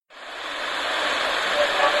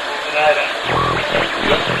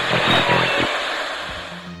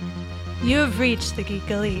You have reached the Geek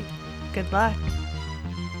Elite. Good luck.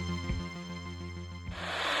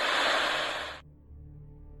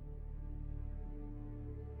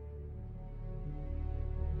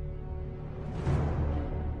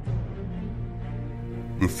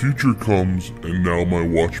 The future comes, and now my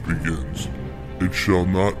watch begins. It shall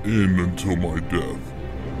not end until my death.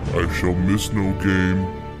 I shall miss no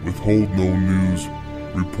game, withhold no news,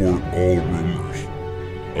 report all rumors.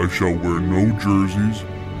 I shall wear no jerseys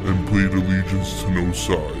and plead allegiance to no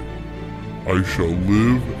side. I shall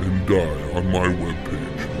live and die on my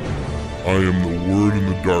webpage. I am the word in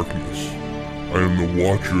the darkness. I am the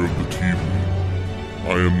watcher of the TV.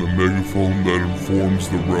 I am the megaphone that informs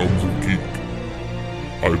the realms of geek.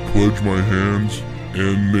 I pledge my hands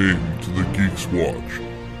and name to the Geeks Watch,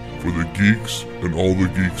 for the geeks and all the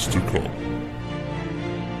geeks to come.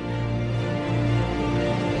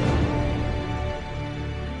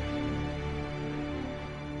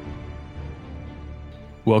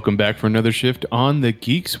 Welcome back for another shift on the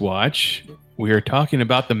Geeks Watch. We are talking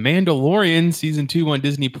about The Mandalorian Season 2 on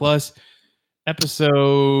Disney Plus,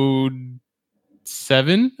 Episode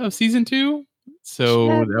 7 of Season 2. So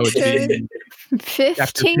that would be 15?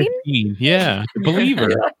 15. Yeah, The Believer.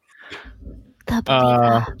 The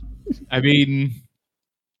Believer. I mean,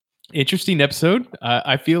 interesting episode.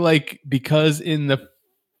 I feel like because in the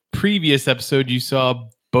previous episode you saw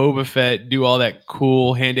Boba Fett do all that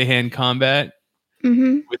cool hand-to-hand combat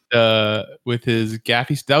with his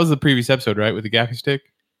gaffy. That was the previous episode, right? With the gaffy stick.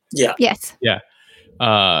 Yeah. Yes. Yeah.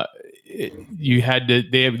 You had to.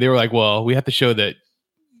 They were like, well, we have to show that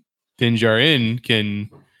Din Djarin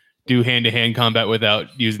can do hand-to-hand combat without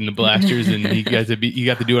using the blasters, and you got to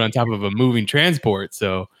do it on top of a moving transport.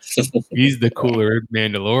 So he's the cooler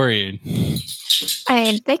Mandalorian. I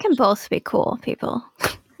mean, they can both be cool people.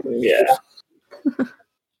 Yeah.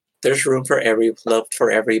 There's room for every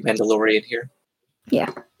Mandalorian here.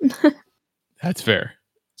 Yeah. That's fair.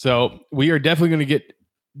 So we are definitely going to get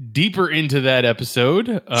deeper into that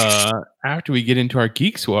episode after we get into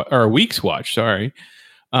our week's watch. Sorry.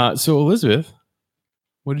 So Elizabeth,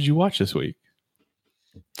 what did you watch this week?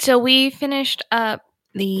 So we finished up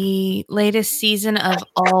the latest season of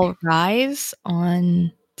All Rise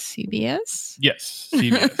on CBS. Yes,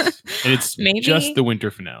 CBS. And it's just the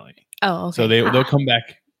winter finale. Oh, okay. So they'll come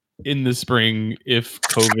back in the spring if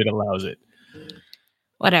COVID allows it.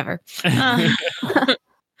 Whatever. We've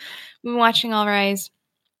been watching All Rise.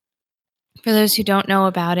 For those who don't know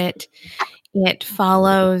about it, it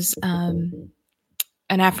follows an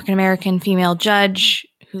African-American female judge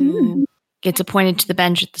who gets appointed to the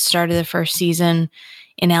bench at the start of the first season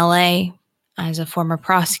in LA as a former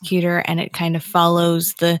prosecutor, and it kind of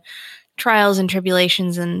follows the trials and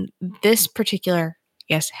tribulations in this particular,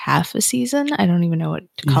 half a season. I don't even know what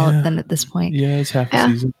to call it then at this point. Yeah, it's half a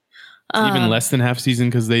season. Even less than half season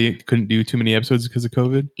because they couldn't do too many episodes because of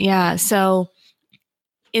COVID. Yeah, so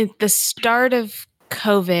at the start of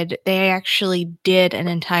COVID, they actually did an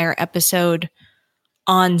entire episode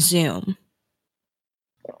on Zoom.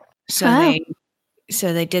 So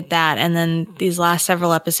they did that, and then these last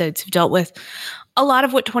several episodes have dealt with a lot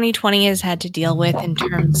of what 2020 has had to deal with in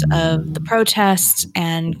terms of the protests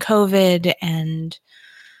and COVID and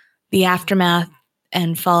the aftermath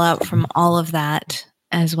and fallout from all of that,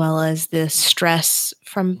 as well as the stress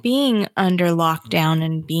from being under lockdown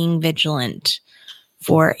and being vigilant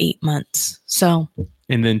for 8 months. So,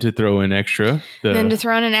 and then to throw in extra,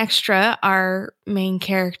 our main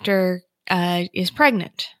character is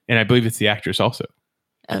pregnant. And I believe it's the actress also.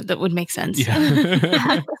 That would make sense.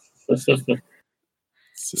 Yeah.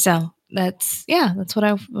 So that's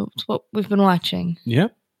what we've been watching.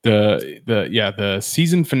 Yep. The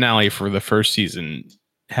season finale for the first season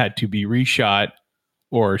had to be reshot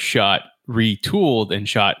or retooled and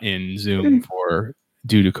shot in Zoom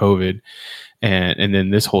due to COVID. And then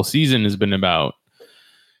this whole season has been about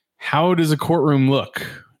how does a courtroom look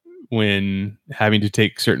when having to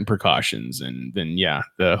take certain precautions. And then,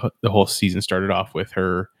 the whole season started off with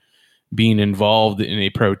her being involved in a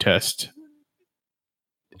protest,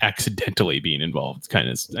 accidentally being involved.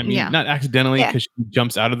 Not accidentally because she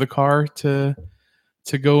jumps out of the car to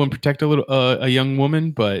go and protect a young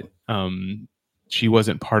woman, but she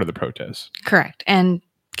wasn't part of the protest. Correct. And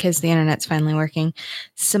because the internet's finally working,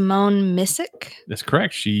 Simone Missick. That's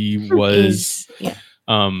correct. She was...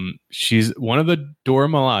 she's one of the Dora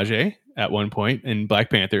Milaje at one point in Black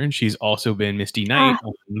Panther, and she's also been Misty Knight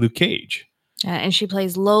on Luke Cage. And she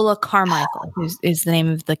plays Lola Carmichael, who is the name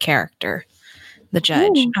of the character, the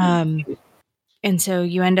judge. And so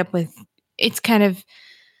you end up with, it's kind of,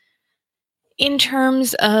 in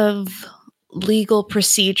terms of legal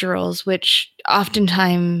procedurals, which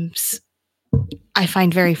oftentimes I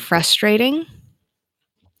find very frustrating.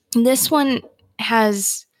 This one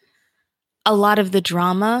has a lot of the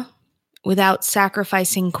drama without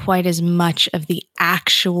sacrificing quite as much of the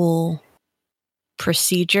actual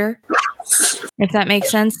procedure, if that makes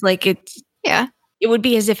sense. Like it would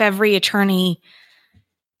be as if every attorney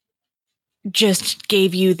just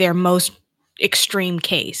gave you their most extreme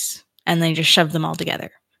case and then just shoved them all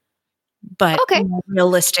together. But more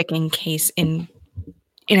realistic in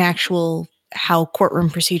actual how courtroom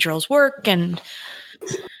procedurals work and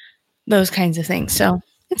those kinds of things. So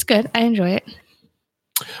it's good. I enjoy it.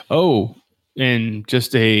 Oh, and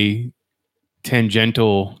just a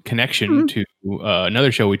tangential connection to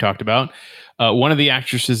another show we talked about. One of the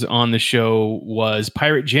actresses on the show was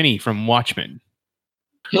Pirate Jenny from Watchmen.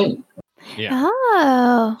 Yeah.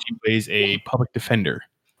 Oh. She plays a public defender.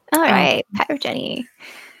 All right. Pirate Jenny.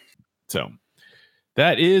 So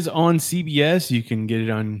that is on CBS. You can get it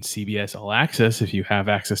on CBS All Access if you have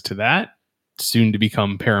access to that. Soon to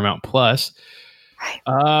become Paramount Plus.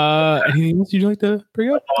 Right. Anything else you'd like to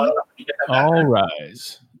bring up? All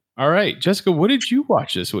rise. All right, Jessica, what did you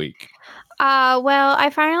watch this week? Well, I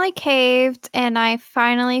finally caved and I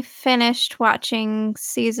finally finished watching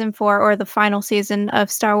season 4 or the final season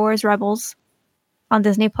of Star Wars Rebels on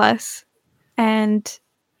Disney Plus. And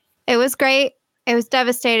it was great. It was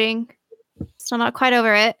devastating. Still not quite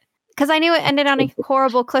over it because I knew it ended on a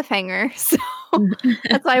horrible cliffhanger. So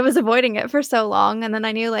that's why I was avoiding it for so long. And then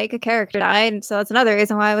I knew like a character died. And so that's another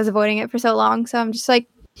reason why I was avoiding it for so long. So I'm just like,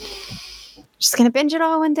 just going to binge it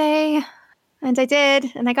all one day. And I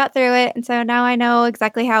did. And I got through it. And so now I know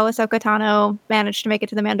exactly how Ahsoka Tano managed to make it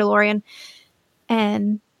to The Mandalorian.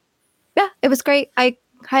 And yeah, it was great. I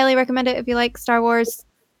highly recommend it if you like Star Wars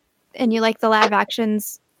and you like the live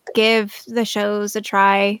actions. Give the shows a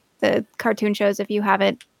try. The cartoon shows if you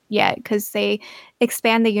haven't yet, because they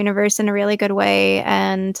expand the universe in a really good way,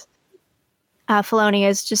 and Filoni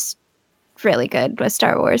is just really good with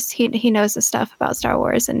Star Wars. He knows the stuff about Star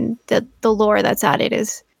Wars, and the lore that's added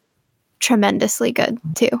is tremendously good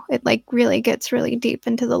too. It like really gets really deep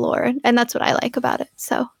into the lore, and that's what I like about it.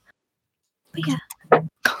 So yeah.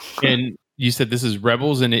 And you said this is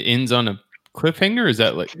Rebels and it ends on a cliffhanger? Is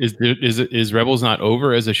that like is Rebels not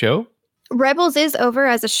over as a show? Rebels is over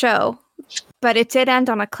as a show, but it did end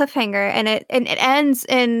on a cliffhanger, and it ends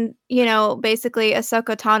in, you know, basically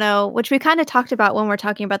Ahsoka Tano, which we kind of talked about when we're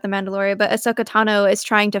talking about The Mandalorian, but Ahsoka Tano is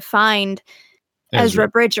trying to find Ezra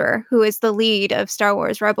Bridger, who is the lead of Star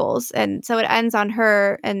Wars Rebels, and so it ends on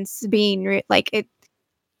her and Sabine. Like it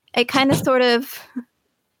kind of sort of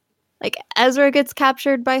like Ezra gets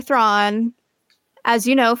captured by Thrawn, as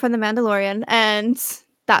you know from The Mandalorian, and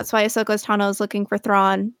that's why Ahsoka Tano is looking for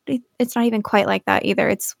Thrawn. It's not even quite like that either.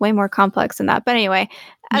 It's way more complex than that. But anyway,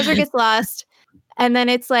 Ezra gets lost, and then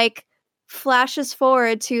it's like flashes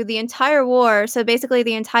forward to the entire war. So basically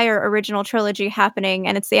the entire original trilogy happening,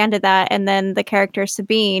 and it's the end of that. And then the character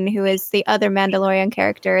Sabine, who is the other Mandalorian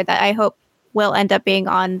character that I hope will end up being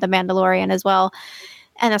on The Mandalorian as well,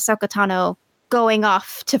 and Ahsoka Tano going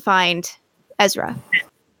off to find Ezra.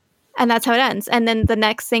 And that's how it ends. And then the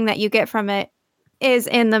next thing that you get from it is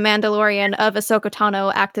in The Mandalorian of Ahsoka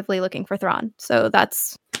Tano actively looking for Thrawn. So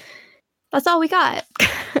that's all we got.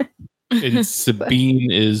 And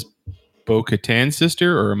Sabine is Bo-Katan's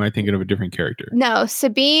sister, or am I thinking of a different character? No,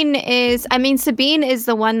 Sabine is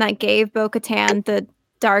the one that gave Bo-Katan the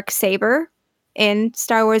dark saber in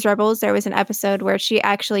Star Wars Rebels. There was an episode where she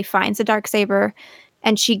actually finds a dark saber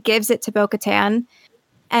and she gives it to Bo-Katan.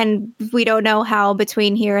 And we don't know how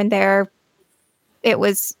between here and there it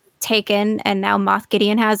was taken, and now Moff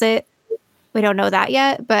Gideon has it. We don't know that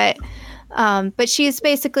yet, but she's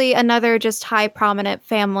basically another just high prominent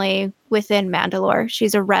family within Mandalore.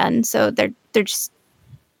 She's a Wren, so they're just,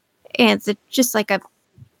 and it's just like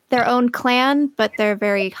their own clan, but they're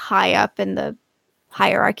very high up in the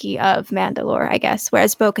hierarchy of Mandalore, I guess.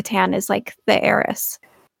 Whereas Bo-Katan is like the heiress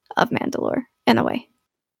of Mandalore in a way.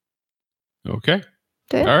 Okay.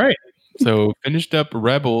 All right. So finished up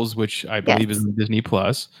Rebels, which I believe is on Disney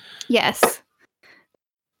Plus. Yes.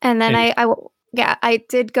 And then I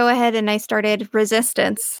did go ahead and I started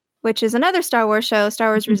Resistance, which is another Star Wars show, Star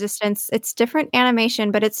Wars Resistance. It's different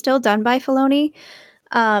animation, but it's still done by Filoni.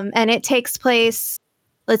 And it takes place,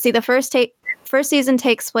 let's see, the first season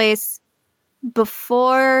takes place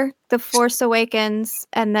before The Force Awakens,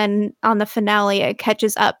 and then on the finale it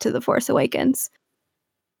catches up to The Force Awakens.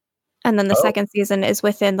 And then the second season is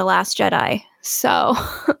within The Last Jedi. So,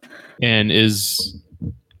 and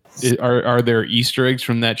are there Easter eggs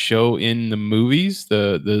from that show in the movies,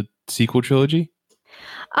 the sequel trilogy?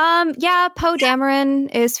 Yeah, Poe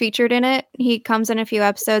Dameron is featured in it. He comes in a few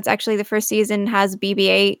episodes. Actually, the first season has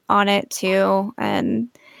BB-8 on it too, and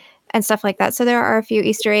stuff like that. So there are a few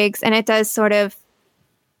Easter eggs, and it does sort of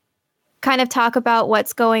kind of talk about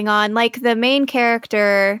what's going on. Like the main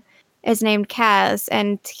character is named Kaz,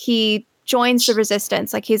 and he joins the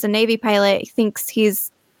Resistance. Like he's a Navy pilot. He thinks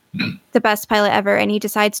he's the best pilot ever, and he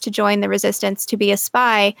decides to join the Resistance to be a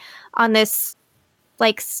spy on this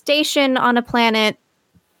like station on a planet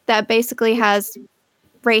that basically has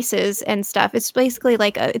races and stuff. It's basically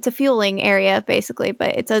like it's a fueling area basically,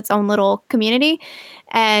 but it's its own little community.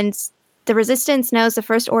 And the Resistance knows the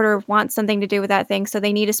First Order wants something to do with that thing, so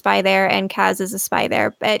they need a spy there, and Kaz is a spy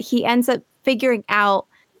there. But he ends up figuring out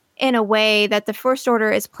in a way that the First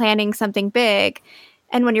Order is planning something big.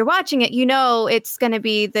 And when you're watching it, you know it's going to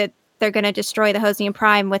be that they're going to destroy the Hosnian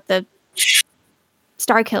Prime with the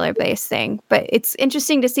Starkiller base thing. But it's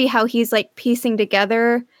interesting to see how he's like piecing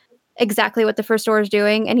together exactly what the First Order is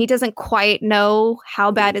doing, and he doesn't quite know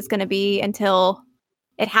how bad it's going to be until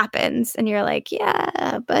it happens, and you're like,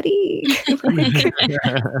 yeah, buddy. Like,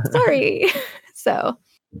 sorry. So,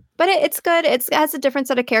 but it's good. It has a different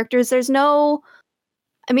set of characters. There's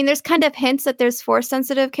kind of hints that there's Force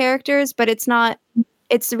sensitive characters, but it's not.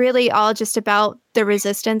 It's really all just about the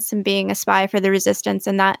Resistance and being a spy for the Resistance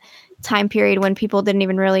in that time period when people didn't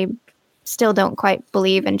even really, still don't quite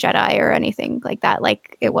believe in Jedi or anything like that,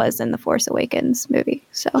 like it was in the Force Awakens movie.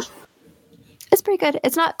 So it's pretty good.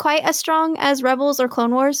 It's not quite as strong as Rebels or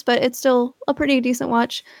Clone Wars, but it's still a pretty decent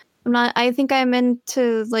watch. I think I'm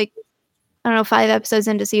into 5 episodes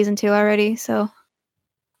into season 2 already. So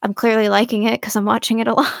I'm clearly liking it because I'm watching it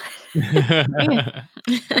a lot.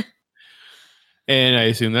 And I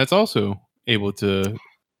assume that's also able to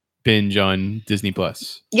binge on Disney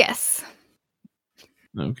Plus. Yes.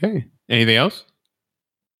 Okay. Anything else?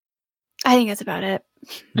 I think that's about it.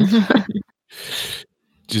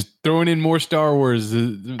 Just throwing in more Star Wars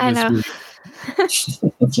I know.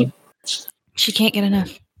 week. She can't get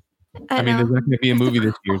enough. I mean, there's not going to be a movie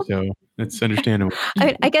this year, so that's understandable.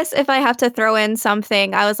 I guess if I have to throw in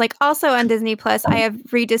something, I was like, also on Disney Plus, I have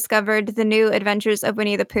rediscovered the New Adventures of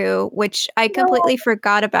Winnie the Pooh, which I completely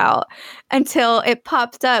forgot about until it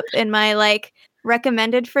popped up in my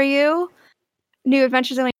recommended for you, New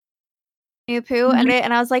Adventures of Winnie the Pooh, and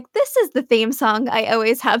I was like, this is the theme song I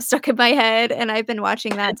always have stuck in my head, and I've been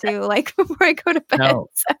watching that too, before I go to bed. No.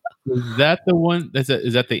 So. Is that the one?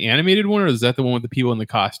 Is that the animated one, or is that the one with the people in the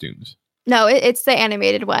costumes? No, it's the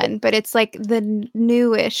animated one, but it's the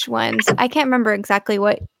newish ones. I can't remember exactly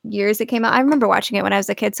what years it came out. I remember watching it when I was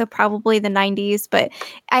a kid, so probably the 90s. But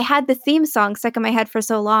I had the theme song stuck in my head for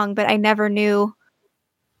so long, but I never knew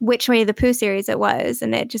which Winnie the Pooh series it was.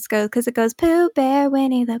 And it just goes, because it goes, Pooh Bear,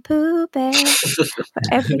 Winnie the Pooh Bear,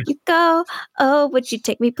 wherever you go, oh, would you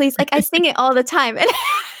take me, please? I sing it all the time. And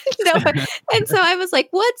and so I was like,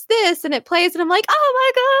 what's this? And it plays, and I'm like,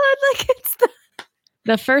 oh my God, it's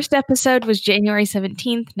The first episode was January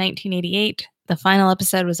 17th, 1988. The final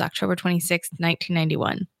episode was October 26th,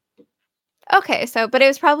 1991. Okay, but it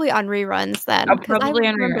was probably on reruns then. Probably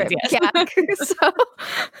on reruns, yes. Yeah. So.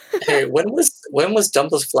 Hey, when was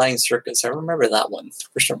Dumbo's Flying Circus? I remember that one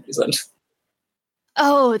for some reason.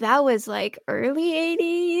 Oh, that was early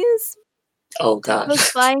 80s. Oh gosh. Dumbo's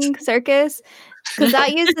Flying Circus, because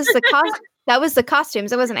that uses that was the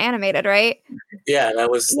costumes. It wasn't animated, right? Yeah, that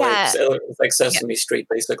was like Sesame Street,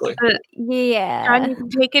 basically. Yeah. John, you can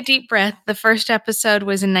take a deep breath. The first episode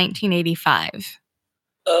was in 1985.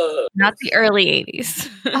 Not the early 80s.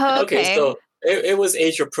 Oh, okay. So it was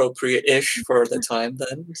age appropriate-ish for the time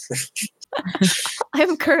then.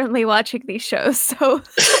 I'm currently watching these shows, so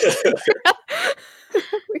here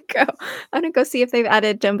we go. I'm gonna go see if they've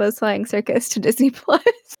added Dumbo's Flying Circus to Disney Plus.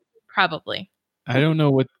 Probably. I don't know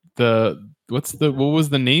what was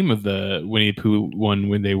the name of the Winnie the Pooh one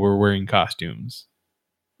when they were wearing costumes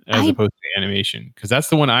as opposed to animation, because that's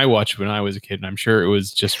the one I watched when I was a kid, and I'm sure it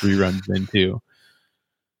was just reruns then too.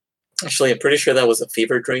 Actually, I'm pretty sure that was a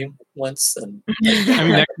fever dream once. And I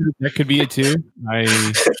mean, that could be it too. I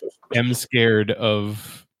am scared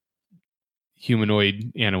of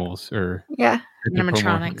humanoid animals or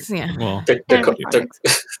animatronics. Yeah, well,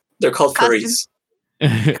 they're called furries.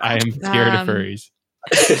 I am scared of furries.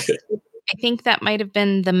 I think that might have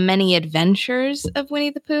been the Many Adventures of Winnie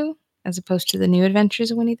the Pooh, as opposed to the New Adventures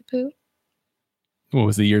of Winnie the Pooh. What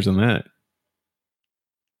was the years on that?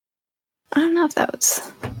 I don't know if that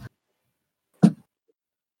was.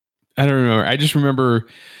 I don't remember. I just remember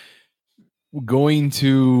going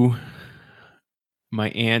to my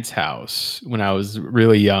aunt's house when I was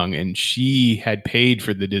really young, and she had paid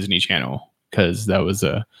for the Disney Channel because that was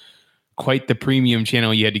a quite the premium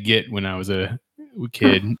channel you had to get when I was a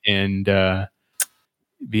kid, and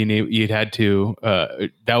being able, you'd had to.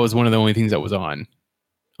 That was one of the only things that was on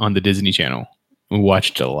the Disney Channel. We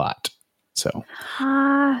watched it a lot. So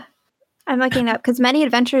I'm looking up because Many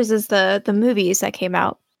Adventures is the movies that came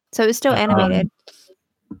out, so it's still animated.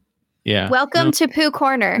 Yeah. Welcome to Pooh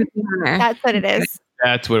Corner. That's what it is.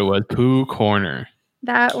 That's what it was. Pooh Corner.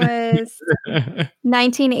 That was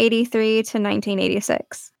 1983 to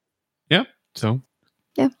 1986. Yep. So.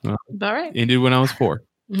 Yeah. All right. Ended when I was 4.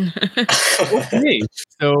 Okay.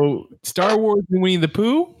 So Star Wars and Winnie the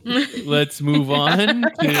Pooh. Let's move on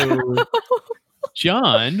to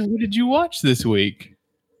John. What did you watch this week?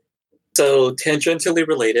 So, tangentially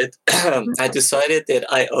related, I decided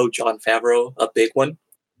that I owe Jon Favreau a big one,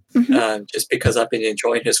 just because I've been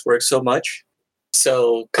enjoying his work so much.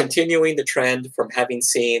 So, continuing the trend from having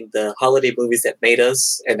seen the holiday movies that made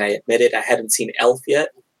us, and I admitted I hadn't seen Elf yet.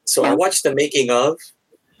 So, I watched the making of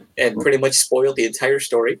and pretty much spoiled the entire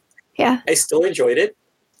story. Yeah. I still enjoyed it.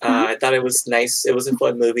 I thought it was nice. It was a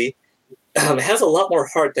fun movie. It has a lot more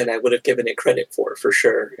heart than I would have given it credit for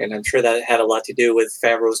sure. And I'm sure that had a lot to do with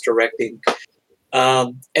Favreau's directing.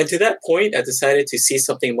 And to that point, I decided to see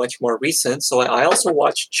something much more recent. So I also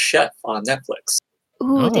watched Chef on Netflix.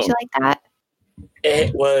 Ooh, did you like that?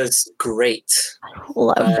 It was great.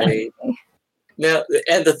 Love that. Now,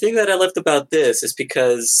 and the thing that I loved about this is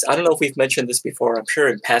because, I don't know if we've mentioned this before, I'm sure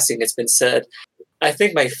in passing it's been said, I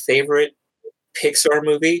think my favorite Pixar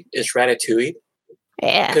movie is Ratatouille.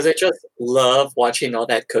 Yeah. Because I just love watching all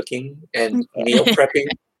that cooking and meal prepping.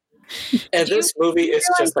 And this movie is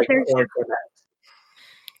just like porn for that.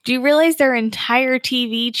 Do you realize there are entire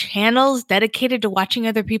TV channels dedicated to watching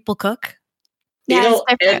other people cook? Yeah, it's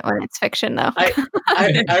different when it's fiction, though.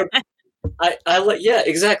 Yeah,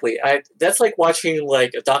 exactly. That's like watching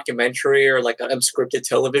like a documentary or like an unscripted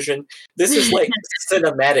television. This is like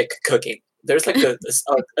cinematic cooking. There's like a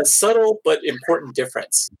subtle but important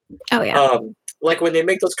difference. Oh yeah. Like when they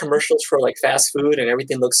make those commercials for like fast food and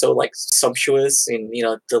everything looks so like sumptuous and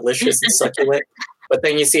delicious and succulent, but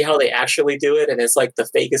then you see how they actually do it and it's like the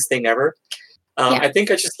fakest thing ever. I think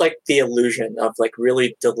I just like the illusion of like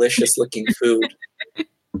really delicious looking food,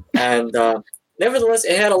 and nevertheless,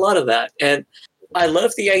 it had a lot of that. And I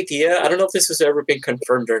love the idea. I don't know if this has ever been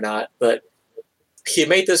confirmed or not, but he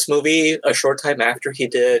made this movie a short time after he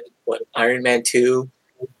did Iron Man 2.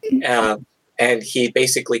 And he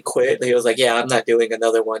basically quit. He was like, yeah, I'm not doing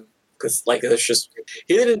another one. Because like it's just,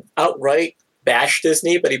 he didn't outright bash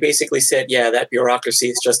Disney, but he basically said, yeah, that bureaucracy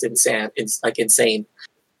is just insane. It's like insane.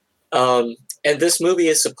 And this movie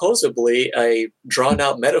is supposedly a drawn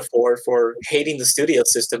out metaphor for hating the studio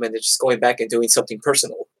system and just going back and doing something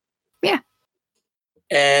personal. Yeah.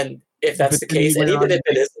 And if that's the case, and even if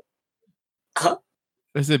it isn't,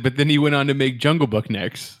 That's it. But then he went on to make Jungle Book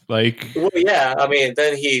next. Like, well, yeah. I mean,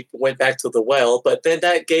 then he went back to the well, but then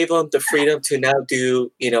that gave him the freedom to now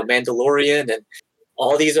do, Mandalorian and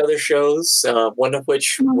all these other shows. One of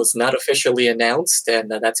which was not officially announced,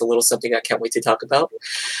 and that's a little something I can't wait to talk about.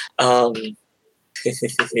 That's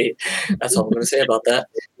all I'm going to say about that.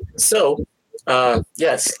 So,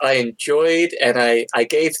 yes, I enjoyed, and I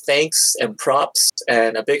gave thanks and props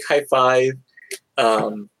and a big high five.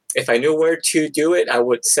 If I knew where to do it, I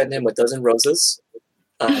would send him a dozen roses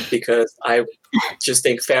because I just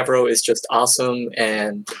think Favreau is just awesome.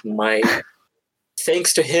 And my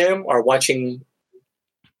thanks to him are watching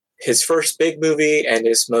his first big movie and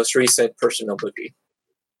his most recent personal movie.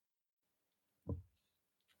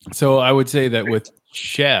 So I would say that with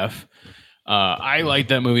Chef, I liked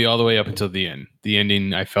that movie all the way up until the end. The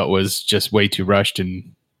ending I felt was just way too rushed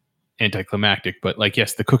and anticlimactic, but like,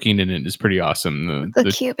 yes, the cooking in it is pretty awesome.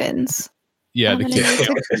 The Cubans. Yeah, Go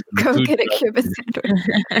get a Cuban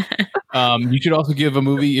sandwich. You should also give a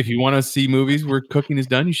movie, if you want to see movies where cooking is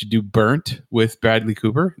done, you should do Burnt with Bradley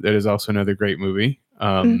Cooper. That is also another great movie.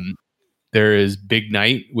 There is Big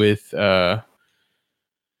Night with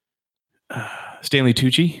Stanley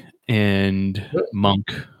Tucci and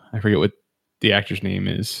Monk. I forget what the actor's name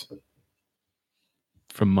is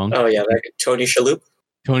from Monk. Oh yeah, like Tony Shalhoub.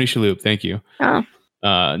 Tony Shalhoub, thank you. Oh.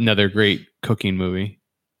 Another great cooking movie.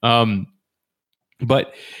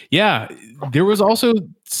 But yeah, there was also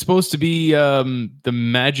supposed to be the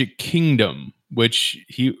Magic Kingdom, which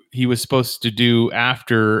he was supposed to do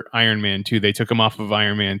after Iron Man 2. They took him off of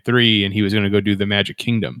Iron Man 3, and he was going to go do the Magic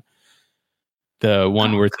Kingdom. The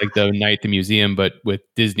one where it's like the night at the museum, but with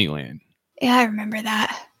Disneyland. Yeah, I remember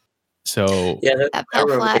that. So yeah, I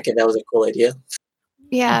remember thinking that was a cool idea.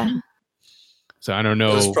 Yeah. So I don't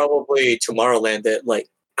know. It was probably Tomorrowland that like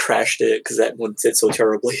crashed it because that one did so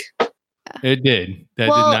terribly. It did. That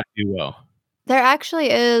Well, did not do well. There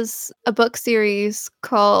actually is a book series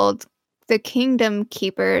called The Kingdom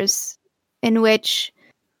Keepers, in which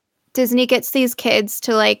Disney gets these kids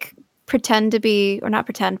to like pretend to be, or not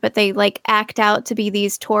pretend, but they like act out to be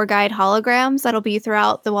these tour guide holograms that'll be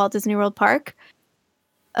throughout the Walt Disney World Park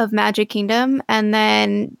of Magic Kingdom. And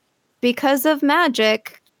then because of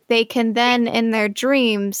magic, they can then in their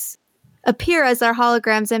dreams appear as their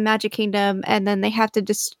holograms in Magic Kingdom, and then they have to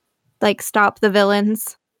just like stop the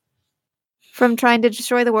villains from trying to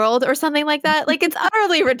destroy the world or something like that. Like, it's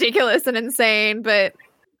utterly ridiculous and insane, but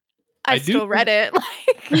I still read it.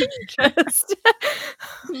 Like, just.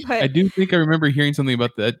 I do think I remember hearing something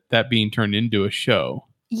about that being turned into a show.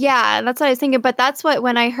 Yeah, that's what I was thinking. But that's what,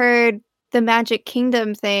 when I heard the Magic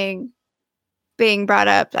Kingdom thing being brought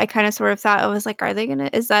up, I kind of sort of thought, I was like, are they gonna?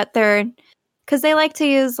 Is that their? Because they like to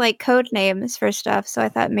use like code names for stuff, so I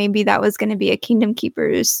thought maybe that was going to be a Kingdom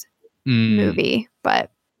Keepers movie,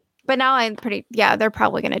 but now I'm pretty, they're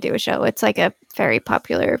probably going to do a show. It's like a very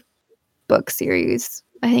popular book series.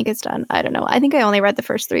 I think it's done. I don't know. I think I only read the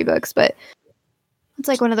first 3 books, but it's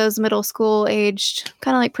like one of those middle school aged,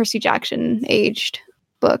 kind of like Percy Jackson aged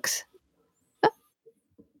books.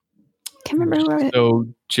 Can't remember where So,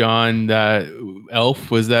 John, Elf,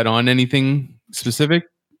 was that on anything specific?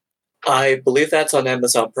 I believe that's on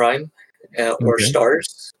Amazon Prime or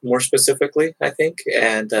Stars, more specifically, I think.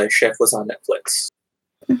 And Chef was on Netflix.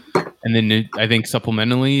 And then I think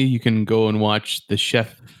supplementally, you can go and watch the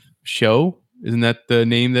Chef Show. Isn't that the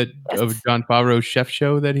name of Jon Favreau's Chef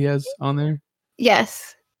Show that he has on there?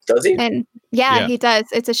 Yes. Does he? And he does.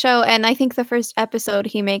 It's a show, and I think the first episode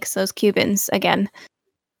he makes those Cubans again.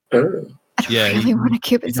 Oh. I really want a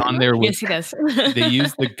Cuban. He's on there. Yes, he does. They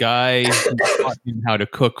use the guy who taught him how to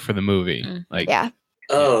cook for the movie. Like,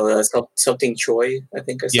 Oh, something Choi, I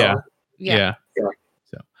think I saw. Yeah.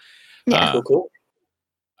 So, Cool.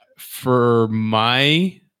 For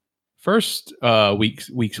my first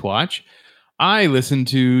week's watch, I listened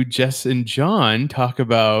to Jess and John talk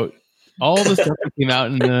about all the stuff that came out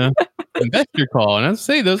in the investor call, and I'd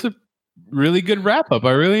say those are really good wrap up.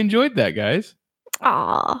 I really enjoyed that, guys.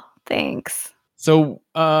 Aw, thanks. So,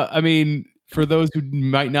 I mean, for those who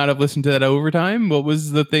might not have listened to that over time, what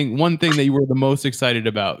was one thing that you were the most excited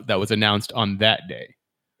about that was announced on that day?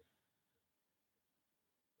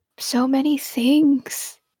 So many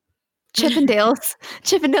things. Chippendales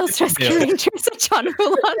Rescue Rangers with John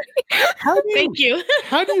Mulaney. Thank you.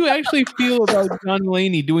 How do you actually feel about John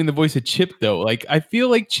Mulaney doing the voice of Chip, though? Like, I feel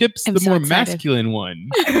like Chip's the more masculine one.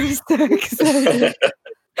 I'm so excited.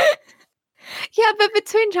 Yeah, but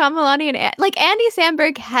between John Mulaney and Andy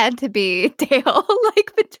Samberg had to be Dale,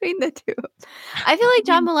 like between the two. I feel like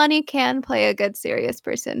John Mulaney can play a good serious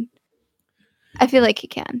person. I feel like he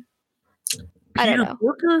can. I don't know.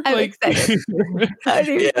 Porker? I'm excited.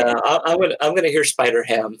 Yeah, I'm gonna hear Spider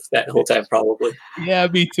Ham that whole time probably. Yeah,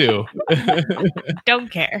 me too. Don't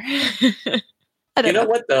care. You know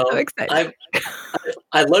what though? I'm excited.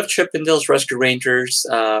 I love Chippendales Rescue Rangers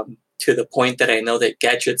to the point that I know that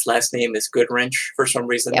Gadget's last name is Goodwrench for some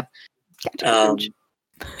reason. Yep.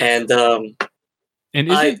 And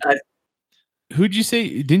who'd you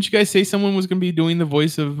say? Didn't you guys say someone was going to be doing the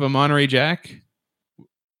voice of Monterey Jack?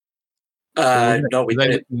 No, we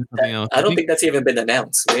didn't. I don't think that's even been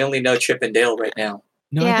announced. We only know Chip and Dale right now.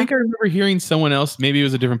 No, I think I remember hearing someone else. Maybe it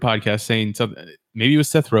was a different podcast saying something. Maybe it was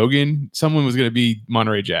Seth Rogen. Someone was going to be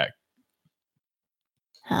Monterey Jack.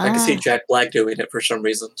 I can see Jack Black doing it for some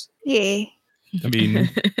reason. Yeah. I mean,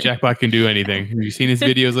 Jack Black can do anything. Have you seen his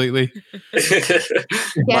videos lately?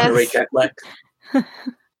 Monterey Jack Black.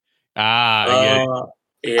 Yeah.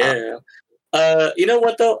 You know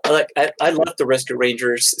what though? I love the Rescue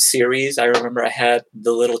Rangers series. I remember I had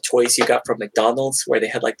the little toys you got from McDonald's where they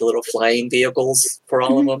had like the little flying vehicles for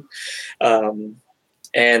all of them.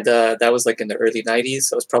 And that was like in the early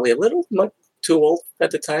 90s. I was probably a little too old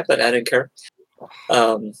at the time, but I didn't care.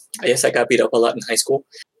 I guess I got beat up a lot in high school.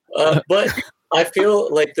 But I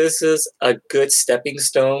feel like this is a good stepping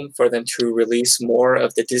stone for them to release more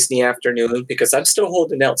of the Disney afternoon, because I'm still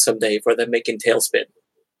holding out someday for them making Tailspin.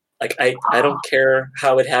 Like, I don't care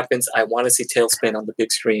how it happens. I want to see Tailspin on the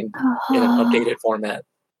big screen in an updated format.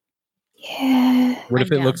 Yeah. What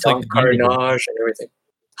if it looks like Carnage and everything?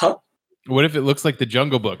 Huh? What if it looks like the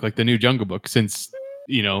Jungle Book, like the new Jungle Book, since,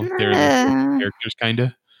 they're the characters, kind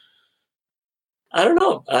of? I don't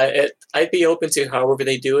know. I'd be open to however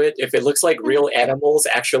they do it. If it looks like real animals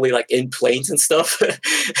actually like in planes and stuff,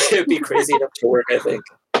 it'd be crazy enough to work, I think.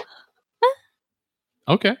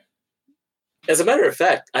 Okay. As a matter of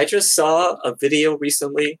fact, I just saw a video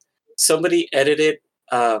recently. Somebody edited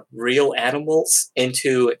real animals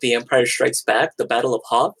into The Empire Strikes Back, the Battle of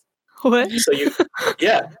Hoth. What? So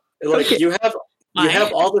Okay. you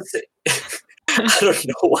have all the. I don't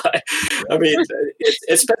know why. I mean,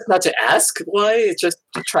 it's best not to ask why. It's just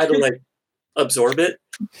to try to like absorb it.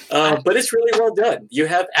 But it's really well done. You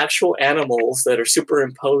have actual animals that are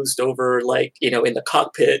superimposed over, like, in the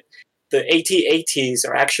cockpit. The AT-ATs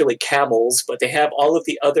are actually camels, but they have all of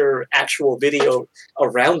the other actual video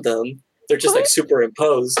around them. They're just like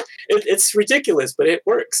superimposed. It's ridiculous, but it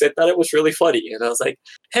works. I thought it was really funny, and I was like,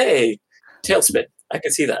 "Hey, Tailspin, I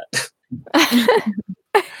can see that."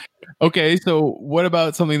 Okay, so what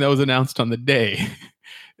about something that was announced on the day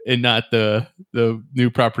and not the new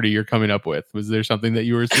property you're coming up with? Was there something that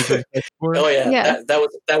you were super excited for? Oh yeah, Yeah.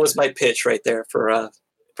 that was my pitch right there for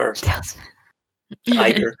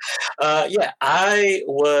Tiger. Yeah, I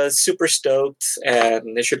was super stoked,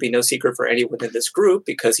 and it should be no secret for anyone in this group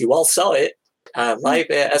because you all saw it live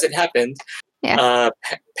as it happened. Yeah.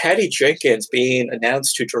 Patty Jenkins being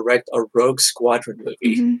announced to direct a Rogue Squadron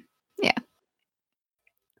movie. Mhm.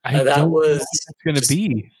 I don't that know was what it's going to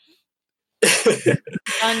be.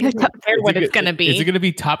 What it's going to be. Is it going to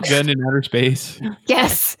be Top Gun in outer space?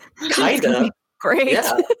 Yes. Kinda. Great.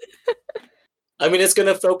 Yeah. I mean, it's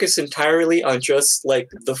going to focus entirely on just like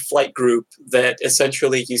the flight group that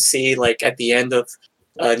essentially you see like at the end of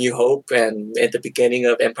New Hope and at the beginning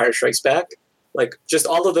of Empire Strikes Back. Like just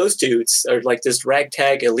all of those dudes are like this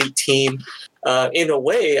ragtag elite team. In a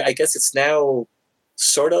way, I guess it's now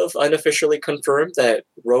sort of unofficially confirmed that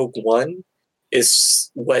Rogue One is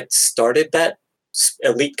what started that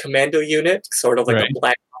elite commando unit, sort of like Right. a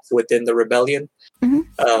black ops within the rebellion.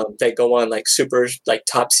 Mhm. They go on like super, like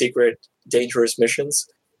top secret, dangerous missions.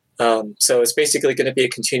 So it's basically going to be a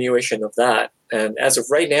continuation of that. And as of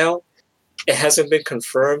right now, it hasn't been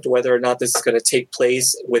confirmed whether or not this is going to take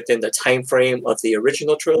place within the time frame of the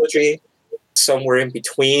original trilogy, somewhere in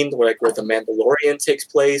between, where The Mandalorian takes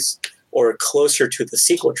place, or closer to the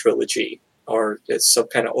sequel trilogy, or it's some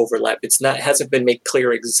kind of overlap. Hasn't been made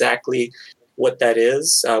clear exactly what that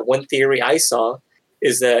is. One theory I saw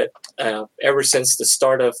is that ever since the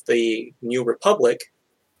start of the New Republic,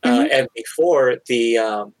 and before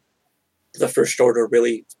the First Order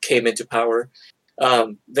really came into power,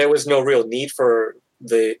 there was no real need for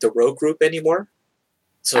the Rogue Group anymore.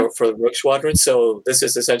 So for the Rogue Squadron, so this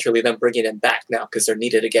is essentially them bringing them back now because they're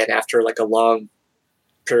needed again after like a long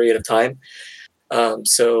period of time.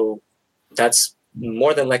 So that's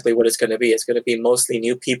more than likely what it's going to be. It's going to be mostly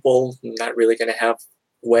new people, not really going to have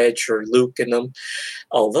Wedge or Luke in them.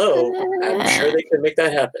 Although I'm sure they can make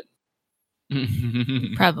that happen.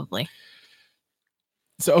 Probably.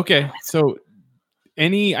 So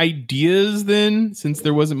any ideas then, since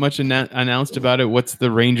there wasn't much announced about it? What's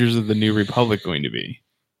the Rangers of the New Republic going to be?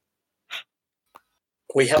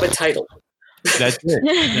 We have a title. That's it.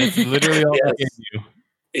 That's literally all I gave you.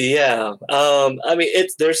 Yeah. I mean,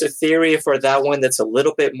 there's a theory for that one that's a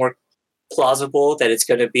little bit more plausible, that it's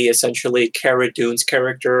going to be essentially Cara Dune's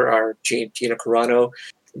character, or Gina Carano,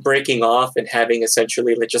 breaking off and having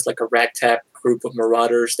essentially just like a ragtag group of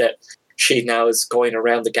marauders that she now is going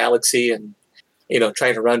around the galaxy and,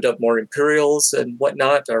 trying to round up more Imperials and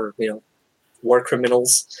whatnot, or, war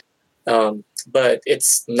criminals. But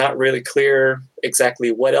it's not really clear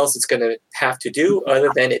exactly what else it's going to have to do,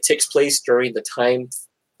 other than it takes place during the time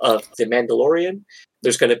of The Mandalorian.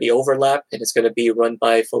 There's going to be overlap, and it's going to be run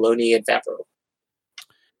by Filoni and Favreau.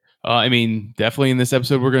 I mean, definitely in this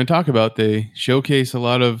episode we're going to talk about, they showcase a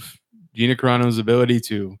lot of Gina Carano's ability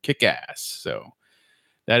to kick ass. So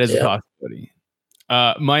that is a possibility.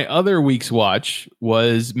 My other week's watch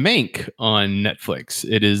was Mank on Netflix.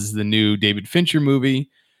 It is the new David Fincher movie,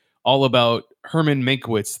 all about Herman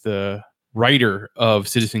Mankiewicz, the writer of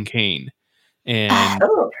Citizen Kane. And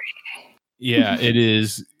yeah, it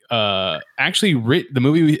is actually the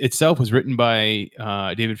movie itself was written by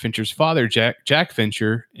David Fincher's father, Jack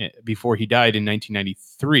Fincher, before he died in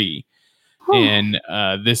 1993. And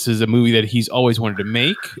this is a movie that he's always wanted to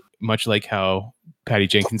make, much like how Patty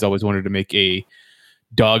Jenkins always wanted to make a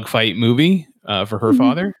dogfight movie for her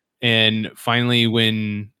father. And finally,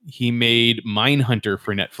 when he made Mindhunter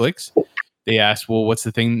for Netflix, they asked, well, what's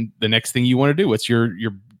the next thing you want to do? What's your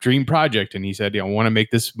dream project? And he said, I want to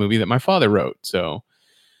make this movie that my father wrote. So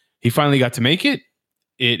he finally got to make it.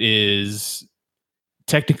 It is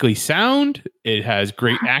technically sound. It has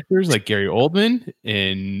great actors like Gary Oldman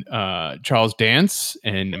and Charles Dance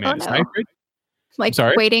and Amanda Seyfried.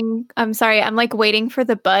 I'm sorry. I'm like waiting for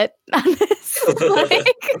the butt on this.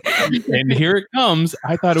 And here it comes.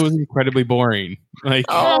 I thought it was incredibly boring. I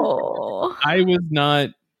was not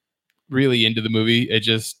really into the movie.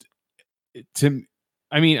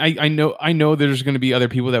 I mean, I know there's going to be other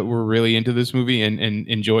people that were really into this movie and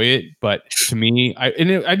enjoy it, but to me, I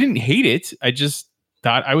didn't hate it. I just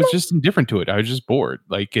thought I was just indifferent to it. I was just bored.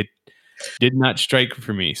 Like it did not strike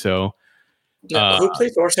for me. So, who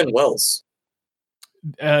plays Orson Welles?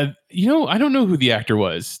 I don't know who the actor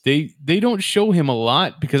was. They don't show him a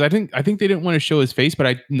lot because I think they didn't want to show his face, but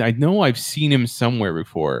I know I've seen him somewhere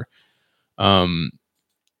before.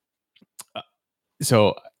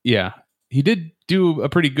 So yeah, he did do a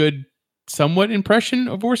pretty good, somewhat impression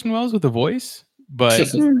of Orson Welles with a voice, but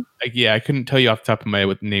I couldn't tell you off the top of my head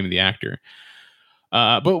what the name of the actor.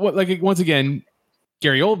 But once again,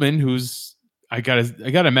 Gary Oldman, who's I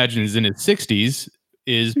gotta imagine is in his 60s,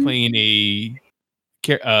 is playing a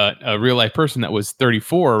real life person that was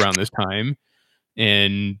 34 around this time,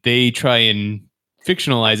 and they try and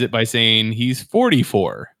fictionalize it by saying he's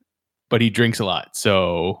 44, but he drinks a lot,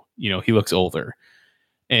 so he looks older,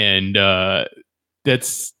 and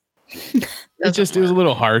that's it was a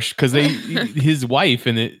little harsh because his wife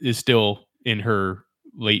is still in her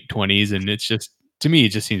late 20s, and it's just, to me, it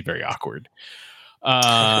just seems very awkward.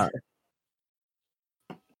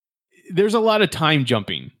 There's a lot of time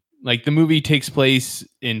jumping. Like the movie takes place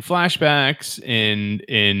in flashbacks and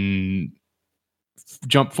in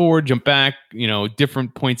jump forward, jump back,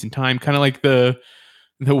 different points in time, kind of like the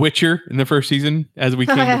Witcher in the first season, as we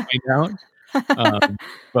came to find out.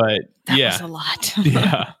 But that yeah, was a lot.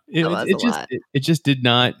 Yeah, it just did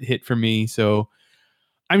not hit for me. So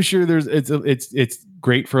I'm sure it's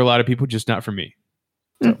great for a lot of people, just not for me.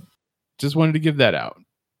 So just wanted to give that out.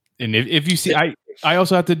 And if you see, I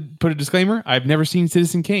also have to put a disclaimer. I've never seen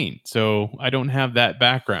Citizen Kane, so I don't have that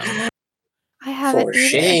background. I haven't. For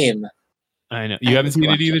shame. I know. You haven't seen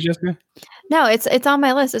it either, Jessica? No, it's on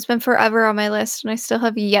my list. It's been forever on my list, and I still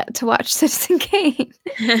have yet to watch Citizen Kane.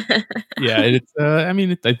 Yeah, it's. I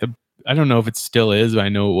don't know if it still is. But I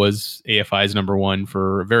know it was AFI's number one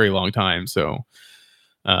for a very long time. So,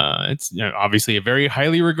 it's obviously a very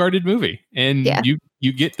highly regarded movie, and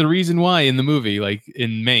you get the reason why in the movie. Like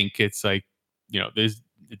in Mank, it's like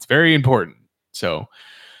it's very important. So,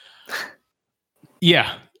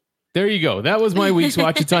 yeah. There you go. That was my week's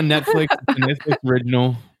watch. It's on Netflix. It's a Netflix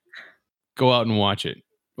original. Go out and watch it,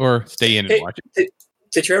 or stay in and watch it.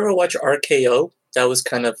 Did you ever watch RKO? That was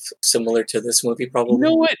kind of similar to this movie, probably. You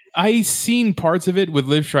know what? I seen parts of it with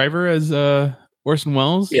Liv Schreiber as Orson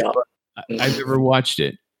Welles. Yeah, I've never watched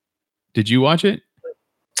it. Did you watch it?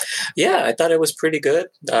 Yeah, I thought it was pretty good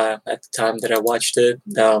at the time that I watched it.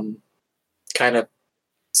 Kind of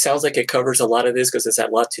sounds like it covers a lot of this because it's a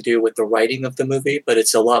lot to do with the writing of the movie, but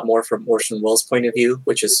it's a lot more from Orson Welles' point of view,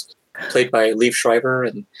 which is played by Liev Schreiber.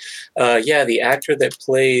 And the actor that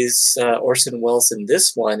plays Orson Welles in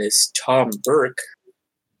this one is Tom Burke,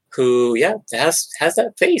 who has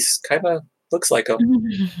that face, kind of looks like him.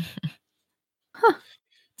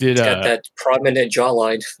 He's got that prominent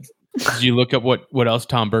jawline. Did you look up what else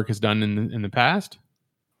Tom Burke has done in the past?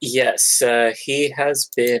 Yes, he has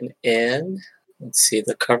been in. Let's see,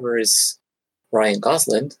 the cover is Ryan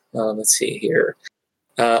Gosling. Let's see here.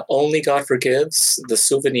 Only God Forgives, The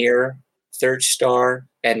Souvenir, Third Star,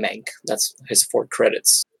 and Mank. That's his 4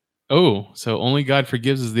 credits. Oh, so Only God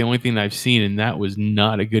Forgives is the only thing that I've seen, and that was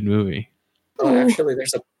not a good movie. Oh, actually,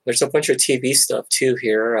 there's a bunch of TV stuff too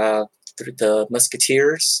here. The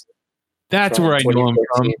Musketeers. That's where I know him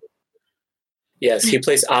from. Yes, he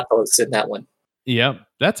plays Athos in that one. Yep,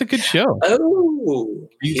 that's a good show. Oh,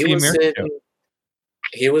 he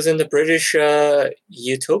was in the British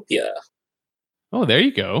Utopia. Oh, there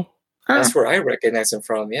you go. That's where I recognize him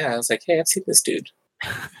from. Yeah, I was like, hey, I've seen this dude.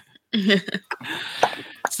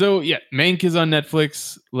 So, yeah, Mank is on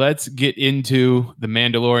Netflix. Let's get into The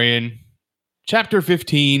Mandalorian. Chapter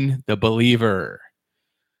 15, The Believer.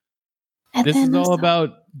 This is all about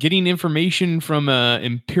getting information from an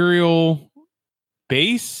Imperial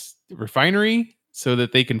base, refinery, so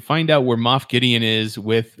that they can find out where Moff Gideon is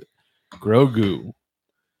with Grogu.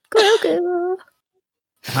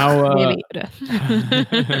 How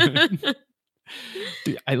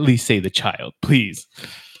at least say the child, please.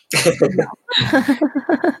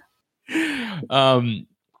 How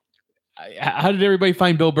did everybody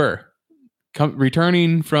find Bill Burr?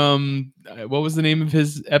 Returning from what was the name of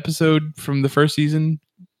his episode from the first season?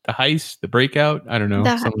 The heist, the breakout? I don't know.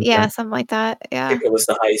 Something like that. Yeah. I think it was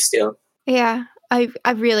the heist, yeah. Yeah. I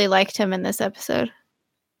really liked him in this episode.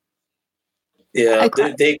 Yeah,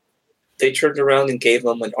 they turned around and gave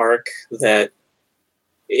him an arc that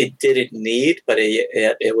it didn't need, but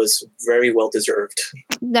it was very well deserved.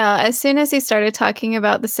 No, as soon as he started talking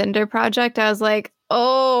about the Cinder Project, I was like,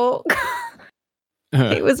 oh,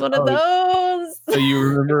 it was one of those. was. So you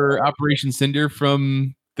remember Operation Cinder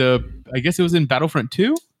from I guess it was in Battlefront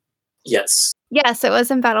 2? Yes. Yes, it was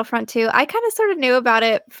in Battlefront 2. I kind of sort of knew about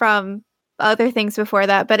it from other things before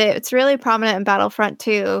that, but it's really prominent in Battlefront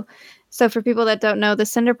 2. So for people that don't know, the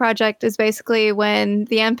Cinder Project is basically when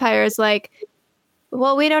the Empire is like,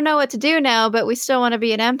 well, we don't know what to do now, but we still want to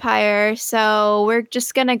be an empire. So we're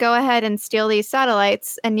just going to go ahead and steal these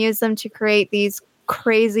satellites and use them to create these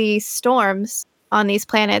crazy storms on these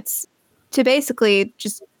planets to basically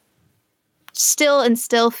just still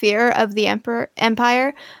instill fear of the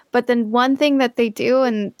empire. But then one thing that they do,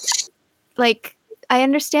 and like, I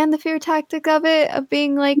understand the fear tactic of it, of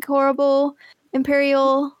being like horrible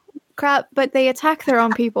imperial crap, but they attack their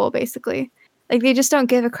own people, basically. Like, they just don't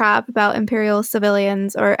give a crap about imperial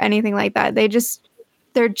civilians or anything like that. They're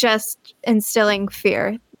just instilling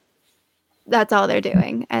fear. That's all they're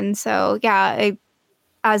doing. And so, yeah,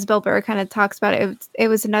 as Bill Burr kind of talks about it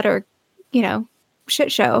was another,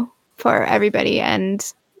 shit show for everybody.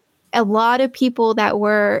 And a lot of people that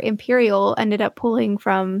were imperial ended up pulling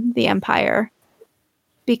from the Empire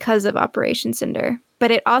because of Operation Cinder.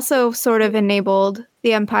 But it also sort of enabled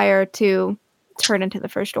the Empire to turn into the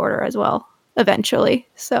First Order as well, eventually.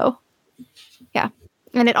 So, yeah.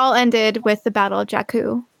 And it all ended with the Battle of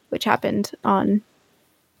Jakku, which happened on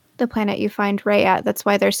the planet you find Rey at. That's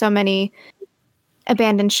why there's so many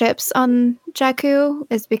abandoned ships on Jakku,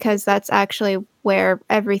 is because that's actually where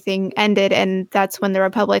everything ended, and that's when the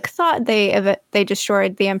Republic thought they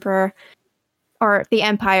destroyed the Emperor or the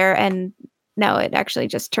Empire, and no, it actually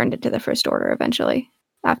just turned into the First Order eventually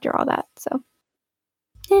after all that. So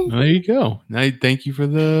there you go. Now, thank you for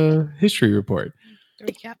the history report.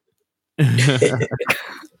 Yeah.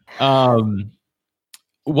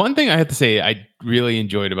 One thing I have to say I really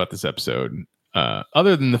enjoyed about this episode,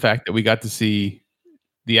 other than the fact that we got to see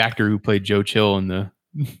the actor who played Joe Chill in the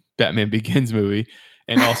Batman Begins movie,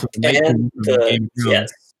 and also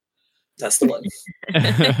yes, that's the one.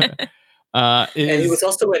 And he was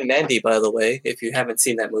also in Mandy, by the way. If you haven't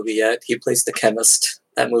seen that movie yet, he plays the chemist.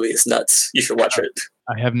 That movie is nuts. You should watch it.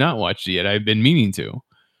 I have not watched it yet. I've been meaning to.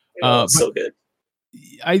 It's so good.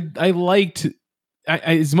 I liked,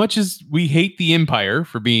 as much as we hate the Empire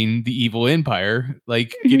for being the evil Empire,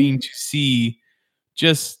 like getting to see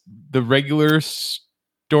just the regular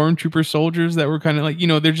stormtrooper soldiers that were kind of like,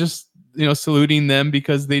 they're just, saluting them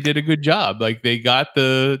because they did a good job. Like, they got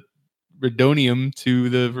the Redonium to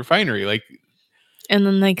the refinery, like, and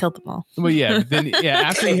then they killed them all. Well, yeah. Then,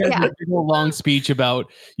 after he has a long speech about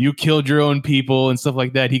you killed your own people and stuff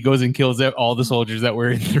like that, he goes and kills all the soldiers that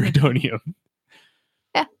were in the Redonium.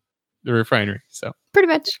 Yeah, the refinery. So pretty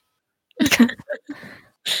much.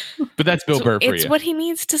 But that's Bill Burr for you. It's what he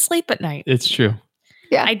needs to sleep at night. It's true.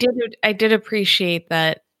 Yeah, I did appreciate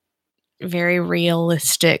that very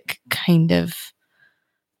realistic kind of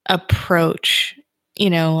approach.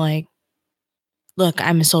 Like, look,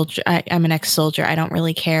 I'm a soldier. I'm an ex-soldier. I don't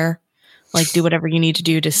really care. Like, do whatever you need to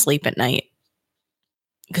do to sleep at night,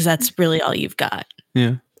 because that's really all you've got.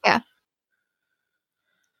 Yeah. Yeah.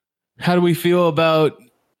 How do we feel about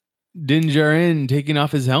Din Djarin taking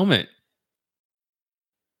off his helmet?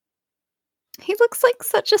 He looks like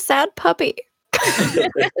such a sad puppy.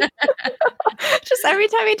 Just every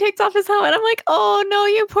time he takes off his helmet, I'm like, oh no,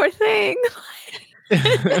 you poor thing.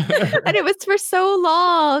 And it was for so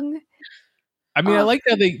long. I mean, I like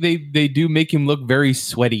how they do make him look very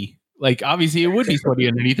sweaty. Like, obviously it would be sweaty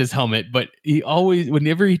underneath his helmet, but he always,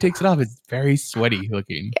 whenever he takes it off, it's very sweaty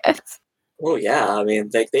looking. Yes. Oh yeah, I mean,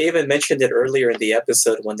 they even mentioned it earlier in the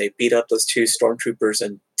episode when they beat up those two stormtroopers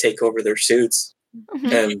and take over their suits. Mm-hmm.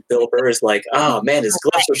 And Bill Burr is like, oh man, his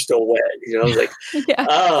gloves are still wet. Like,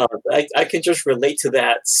 Yeah. I can just relate to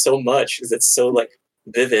that so much because it's so like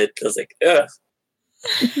vivid. I was like, ugh.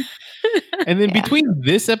 And then between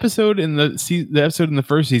this episode and the episode in the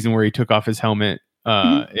first season where he took off his helmet,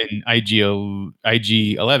 in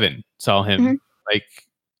IG-11, saw him like,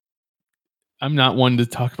 I'm not one to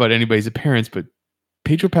talk about anybody's appearance, but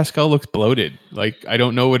Pedro Pascal looks bloated. Like, I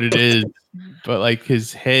don't know what it is, but like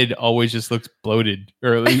his head always just looks bloated,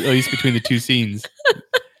 or at least between the two scenes.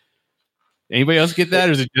 Anybody else get that,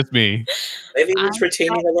 or is it just me? Maybe he was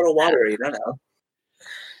retaining a little water. You don't know.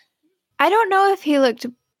 I don't know if he looked.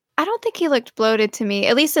 I don't think he looked bloated to me,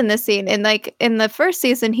 at least in this scene. And like in the first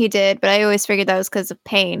season, he did, but I always figured that was because of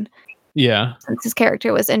pain. Yeah, since his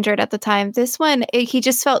character was injured at the time. This one, he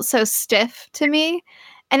just felt so stiff to me.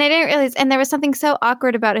 And I didn't realize, and there was something so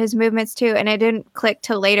awkward about his movements too. And I didn't click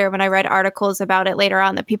till later when I read articles about it later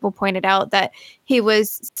on that people pointed out that he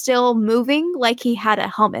was still moving like he had a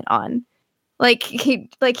helmet on. Like he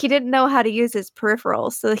didn't know how to use his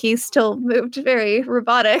peripherals, so he still moved very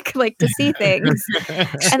robotic, like to see things.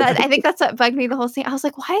 And I think that's what bugged me the whole scene. I was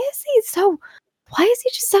like, why is he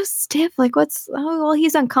just so stiff? Like,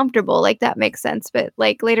 he's uncomfortable. Like, that makes sense. But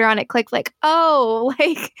like later on, it clicked. Like, oh,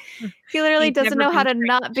 like he literally doesn't know how to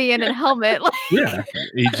not be in a helmet. Like, yeah,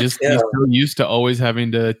 he's so used to always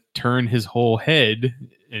having to turn his whole head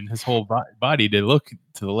and his whole body to look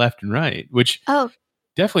to the left and right, which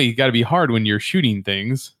definitely got to be hard when you're shooting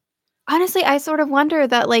things. Honestly, I sort of wonder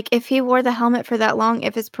that, like, if he wore the helmet for that long,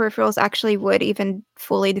 if his peripherals actually would even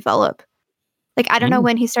fully develop. Like, I don't know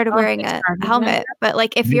when he started wearing a helmet, but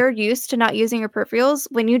like, if you're used to not using your peripherals,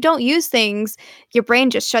 when you don't use things, your brain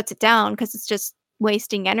just shuts it down because it's just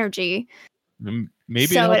wasting energy. Maybe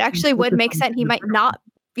so it actually would make sense. He might not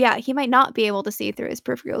be able to see through his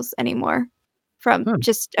peripherals anymore from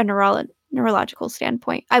just a neurological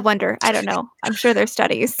standpoint. I wonder. I don't know. I'm sure there's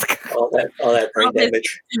studies. all that brain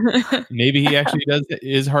damage. Maybe he actually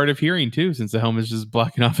is hard of hearing too, since the helmet's just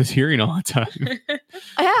blocking off his hearing all the time.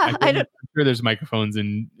 I'm sure there's microphones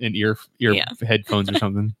and ear headphones or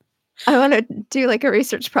something. I want to do like a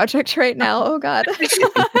research project right now. Oh God.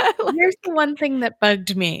 Here's the one thing that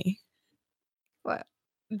bugged me. What?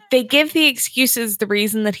 They give the excuses, the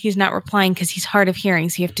reason that he's not replying because he's hard of hearing,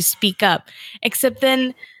 so you have to speak up. Except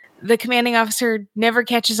then the commanding officer never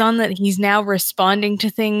catches on that he's now responding to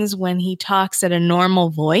things when he talks at a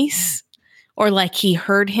normal voice, or like he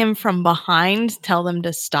heard him from behind tell them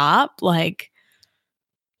to stop. Like,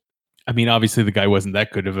 I mean, obviously the guy wasn't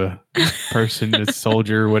that good of a person, a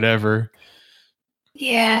soldier, whatever.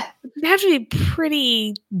 Yeah, you have to be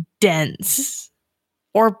pretty dense.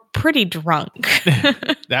 Or pretty drunk.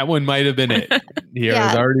 That one might have been it. He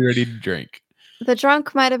was already ready to drink. The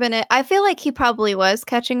drunk might have been it. I feel like he probably was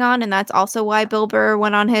catching on, and that's also why Bill Burr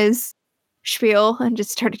went on his spiel and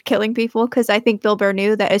just started killing people, because I think Bill Burr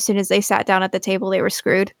knew that as soon as they sat down at the table, they were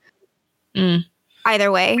screwed.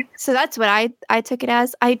 Either way. So that's what I took it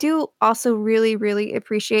as. I do also really, really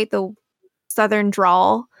appreciate the Southern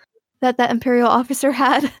drawl that Imperial officer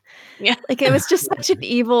had. Yeah. Like, it was just such an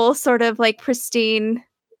evil, sort of like pristine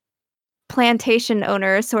plantation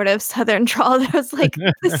owner sort of Southern drawl. That was like,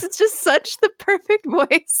 this is just such the perfect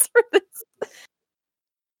voice for this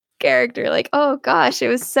character. Like, oh gosh, it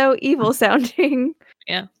was so evil sounding.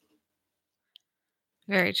 Yeah.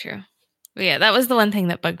 Very true. But yeah, that was the one thing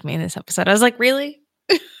that bugged me in this episode. I was like, really?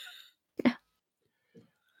 Yeah.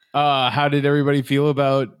 How did everybody feel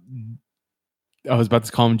about, I was about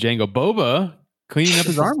to call him Jango, Boba cleaning up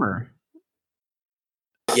his armor?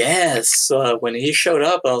 Yes. When he showed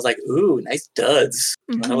up, I was like, ooh, nice duds.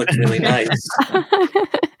 That looks really nice.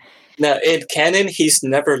 Now, in canon, he's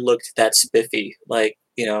never looked that spiffy. Like,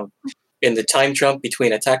 in the time jump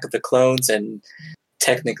between Attack of the Clones and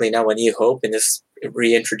technically now A New Hope in this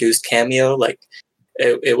reintroduced cameo, like,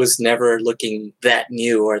 it was never looking that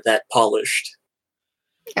new or that polished.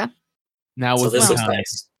 Yeah. Now, so this looks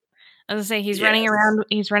nice. I was gonna say he's running around.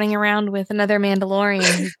 He's running around with another Mandalorian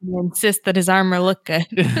who's gonna insist that his armor look good.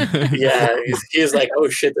 Yeah, he's like, oh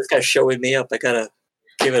shit, this guy's showing me up. I gotta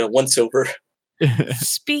give it a once over.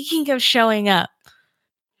 Speaking of showing up,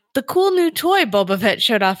 the cool new toy Boba Fett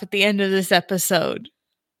showed off at the end of this episode.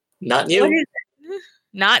 Not new. What is it?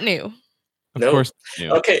 Not new. Of course.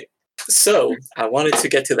 New. Okay, so I wanted to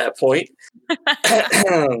get to that point.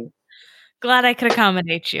 Glad I could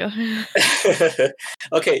accommodate you.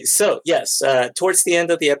 Okay, so yes, towards the end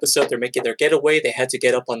of the episode, they're making their getaway. They had to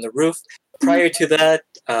get up on the roof. Prior to that,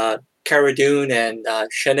 Cara Dune and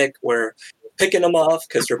Shenik were picking them off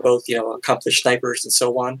because they're both, accomplished snipers and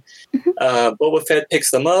so on. Boba Fett picks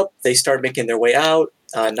them up. They start making their way out.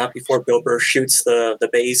 Not before Bill Burr shoots the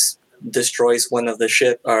base, destroys one of the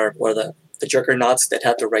ship or the juggernauts that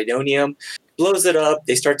had the Rhydonium, blows it up.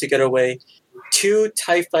 They start to get away. 2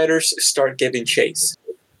 TIE fighters start giving chase.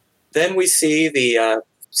 Then we see the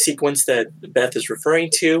sequence that Beth is referring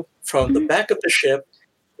to. From the back of the ship,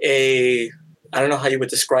 I don't know how you would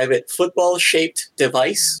describe it, football-shaped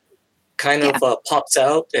device kind of pops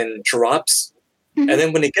out and drops. And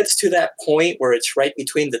then when it gets to that point where it's right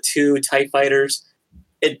between the 2 TIE fighters,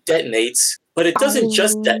 it detonates. But it doesn't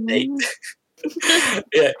just detonate.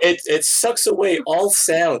 It sucks away all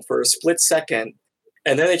sound for a split second.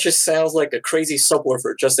 And then it just sounds like a crazy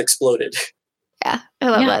subwoofer just exploded. Yeah, I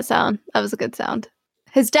love that sound. That was a good sound.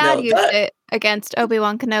 His dad used it against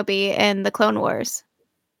Obi-Wan Kenobi in the Clone Wars.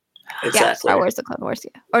 Exactly. Yeah, Star Wars The Clone Wars,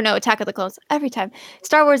 yeah. Or no, Attack of the Clones. Every time.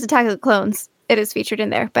 Star Wars Attack of the Clones, it is featured in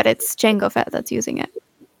there, but it's Jango Fett that's using it.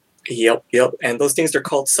 Yep. And those things are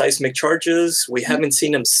called seismic charges. We haven't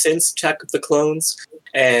seen them since Attack of the Clones.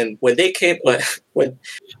 And when they came, when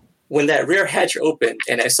when that rear hatch opened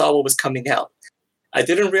and I saw what was coming out, I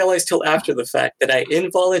didn't realize till after the fact that I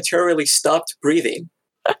involuntarily stopped breathing.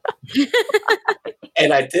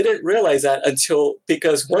 And I didn't realize that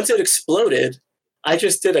because once it exploded, I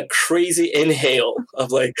just did a crazy inhale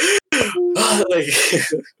of like holy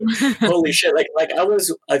shit. Like I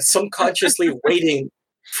was subconsciously waiting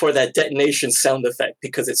for that detonation sound effect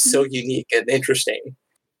because it's so unique and interesting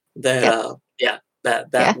that,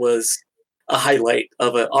 that was a highlight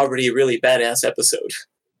of an already really badass episode.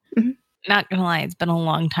 Not gonna lie, it's been a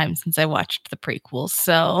long time since I watched the prequels,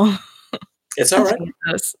 so it's all right.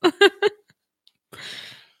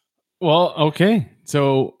 Well, okay.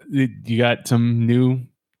 So you got some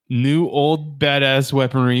new old badass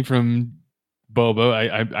weaponry from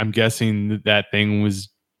Boba. I'm guessing that thing was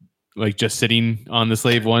like just sitting on the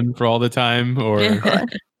slave one for all the time, or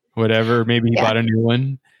whatever. Maybe he bought a new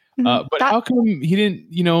one. But how come he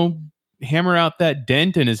didn't, hammer out that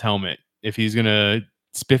dent in his helmet if he's gonna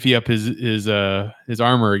spiffy up his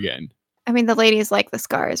armor again? I mean, the ladies like the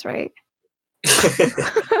scars, right?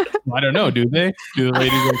 I don't know. Do they? Do the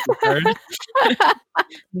ladies like the scars?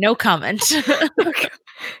 No comment.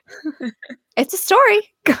 It's a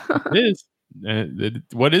story. It is.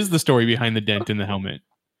 What is the story behind the dent in the helmet?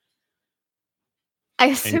 I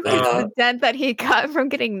assume it's the dent that he got from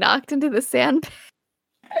getting knocked into the sand.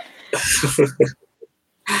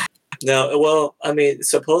 No, well, I mean,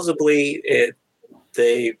 supposedly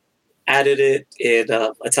they added it in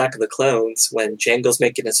Attack of the Clones when Jango's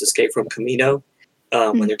making his escape from Kamino.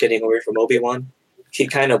 When they're getting away from Obi-Wan, he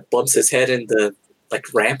kind of bumps his head in the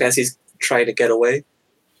ramp as he's trying to get away.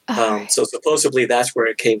 So supposedly that's where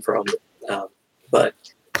it came from. But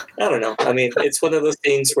I don't know. I mean, it's one of those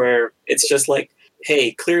things where it's just like,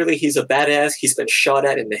 hey, clearly he's a badass. He's been shot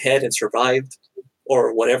at in the head and survived,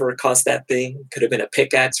 or whatever caused that thing. Could have been a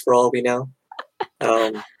pickaxe for all we know.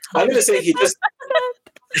 I'm going to say he just...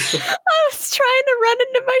 I was trying to run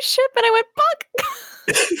into my ship and I went, fuck!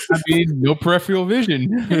 I mean, no peripheral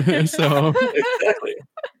vision. So exactly.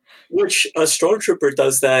 Which a stormtrooper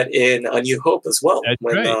does that in A New Hope as well. That's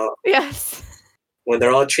right. Yes. When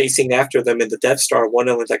they're all chasing after them in the Death Star, one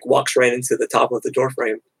of them walks right into the top of the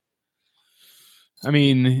doorframe. I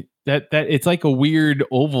mean, that it's like a weird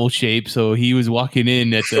oval shape, so he was walking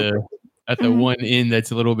in at the one end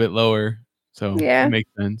that's a little bit lower. So it makes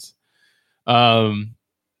sense. When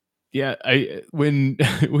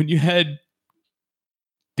you had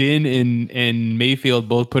Din and Mayfield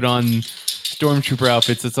both put on stormtrooper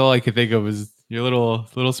outfits, that's all I could think of was you're a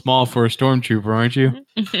little small for a stormtrooper, aren't you?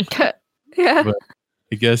 Yeah. But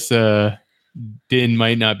I guess Din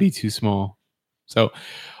might not be too small. So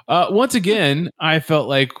once again, I felt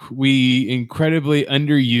like we incredibly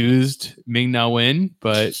underused Ming-Na Wen,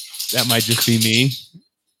 but that might just be me.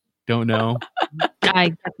 Don't know. I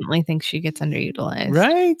definitely think she gets underutilized.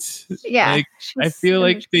 Right? Yeah. I feel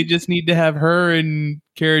like they just need to have her and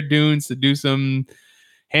Cara Dune to do some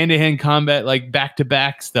hand-to-hand combat, like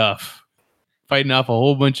back-to-back stuff. Fighting off a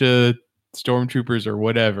whole bunch of stormtroopers or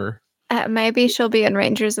whatever. Maybe she'll be in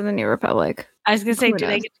Rangers of the New Republic. I was going to say, do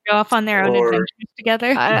they get to go off on their own adventures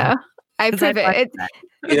together? I don't know.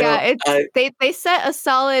 They set a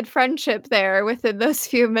solid friendship there within those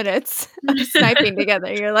few minutes of sniping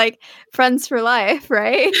together. You're like friends for life,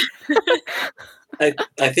 right?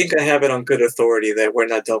 I think I have it on good authority that we're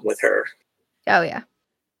not done with her. Oh yeah.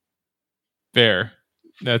 Fair.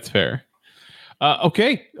 That's fair.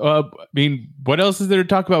 Okay. I mean, what else is there to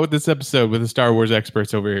talk about with this episode with the Star Wars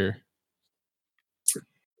experts over here?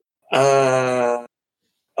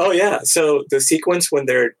 Oh yeah. So the sequence when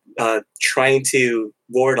they're trying to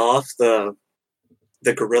ward off the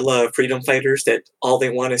guerrilla freedom fighters that all they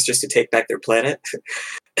want is just to take back their planet.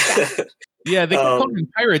 Yeah, they kept calling them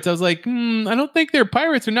pirates. I was like, I don't think they're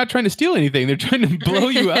pirates. They're not trying to steal anything. They're trying to blow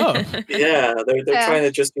you up. Yeah, they're trying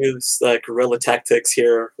to just use guerrilla tactics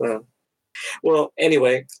here. Well,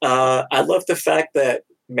 anyway, I love the fact that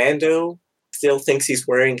Mando still thinks he's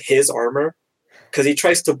wearing his armor because he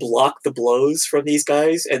tries to block the blows from these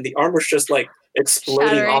guys, and the armor's just like exploding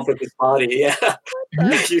shattering off of his body. Yeah,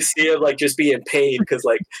 you see him like just be in pain because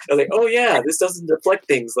I was like, oh yeah, this doesn't deflect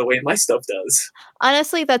things the way my stuff does.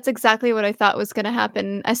 Honestly, that's exactly what I thought was going to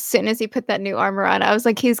happen as soon as he put that new armor on. I was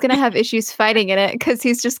like, he's going to have issues fighting in it because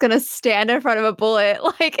he's just going to stand in front of a bullet.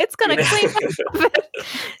 Like, it's going to clean up.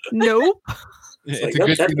 Nope. It's a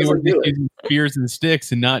good thing they were using spears and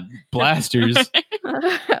sticks and not blasters.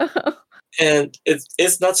 And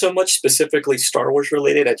it's not so much specifically Star Wars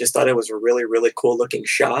related. I just thought it was a really, really cool looking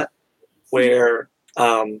shot where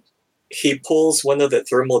he pulls one of the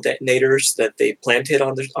thermal detonators that they planted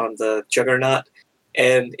on the Juggernaut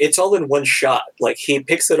and it's all in one shot. Like he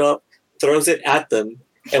picks it up, throws it at them,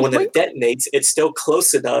 and when it detonates, it's still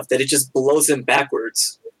close enough that it just blows them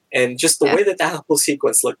backwards. And just the way that whole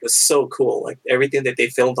sequence looked was so cool. Like everything that they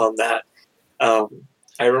filmed on that.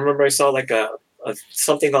 I remember I saw like a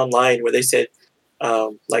something online where they said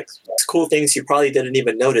like cool things you probably didn't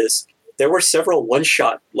even notice. There were several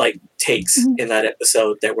one-shot like takes in that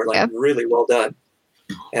episode that were like really well done.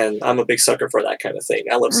 And I'm a big sucker for that kind of thing.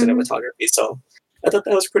 I love cinematography, so I thought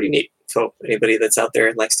that was pretty neat. So anybody that's out there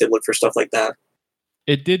and likes to look for stuff like that.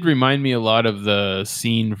 It did remind me a lot of the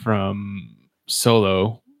scene from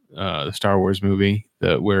Solo, the Star Wars movie,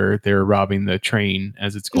 where they're robbing the train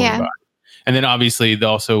as it's going by. And then obviously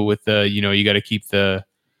also with the, you got to keep the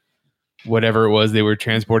whatever it was they were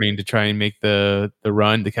transporting to try and make the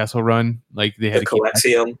castle run. Like they had the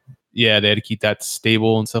coaxium. They had to keep that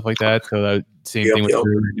stable and stuff like that. So that same thing with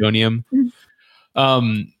the Rhodonium.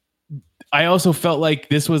 I also felt like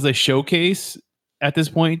this was a showcase at this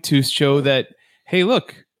point to show that, hey,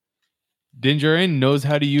 look, Din Djarin knows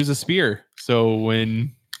how to use a spear. So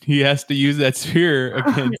when he has to use that spear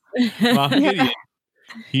against Moff Gideon,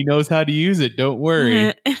 he knows how to use it. Don't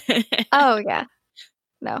worry. Oh, yeah.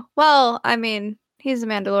 No. Well, I mean, he's a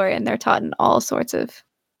Mandalorian. They're taught in all sorts of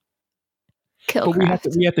kill craft.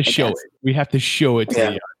 We have to show it. We have to show it to the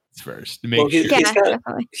audience first to make sure.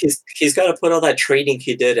 He's got to put all that training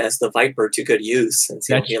he did as the Viper to good use. And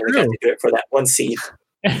so he only got to do it for that one scene.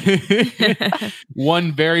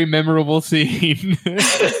 One very memorable scene.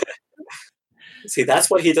 See,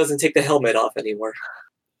 that's why he doesn't take the helmet off anymore.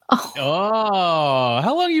 Oh,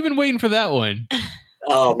 how long have you been waiting for that one?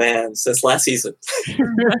 Oh man, since last season.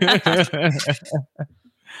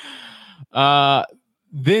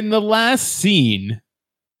 Then the last scene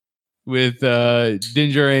with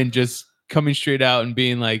Din Djarin just coming straight out and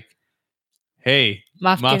being like, "Hey,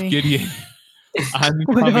 Moff Gideon, I'm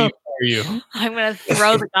coming for you. I'm gonna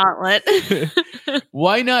throw the gauntlet."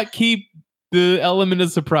 Why not keep the element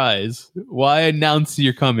of surprise? Why announce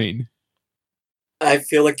you're coming? I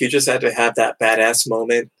feel like you just had to have that badass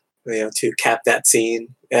moment, to cap that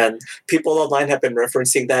scene. And people online have been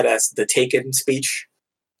referencing that as the Taken speech,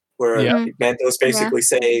 where Mando's basically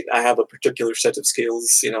saying, "I have a particular set of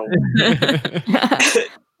skills."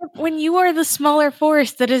 When you are the smaller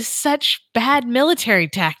force, that is such bad military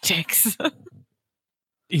tactics.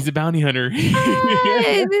 He's a bounty hunter.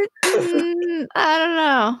 I don't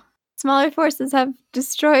know. Smaller forces have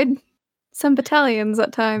destroyed some battalions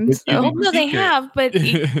at times. So. Well, no, they have, but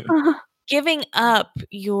giving up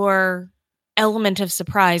your element of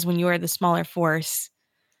surprise when you are the smaller force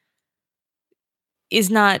is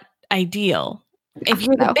not ideal. If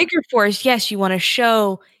you're the bigger force, yes, you want to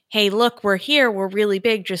show, hey, look, we're here, we're really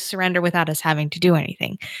big, just surrender without us having to do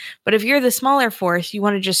anything. But if you're the smaller force, you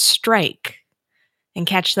want to just strike and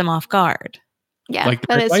catch them off guard. Yeah, like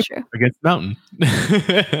that is true. Against Mountain.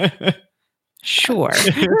 Sure.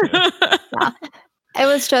 Yeah. It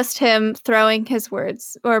was just him throwing his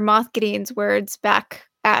words, or Moff Gideon's words, back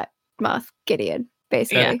at Moff Gideon,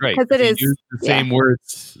 basically. Yeah, right. Because it is the same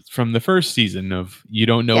words from the first season of "you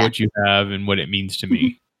don't know what you have and what it means to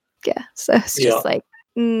me." Yeah, so it's just like,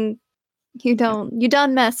 you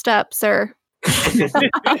done messed up, sir. I'm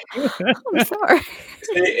sorry.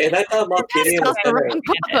 And I thought Moff Gideon was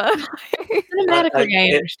cinematically,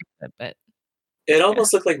 I understand, but it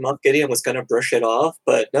almost looked like Moff Gideon was going to brush it off,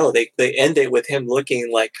 but no, they end it with him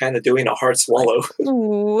looking like kind of doing a hard swallow.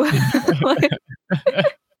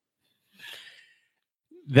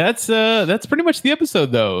 That's pretty much the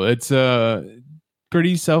episode, though. It's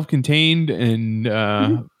pretty self-contained and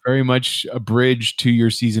very much a bridge to your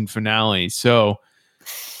season finale. So,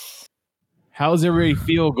 how does everybody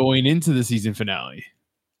feel going into the season finale?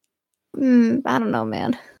 I don't know,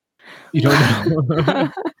 man. You don't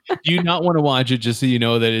know? Do you not want to watch it just so you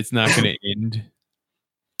know that it's not going to end?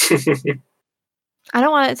 I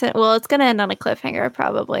don't want it to. Well, it's going to end on a cliffhanger,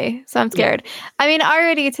 probably. So I'm scared. I mean,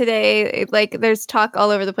 already today, like, there's talk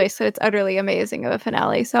all over the place that it's utterly amazing of a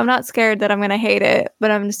finale. So I'm not scared that I'm going to hate it,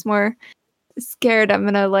 but I'm just more scared I'm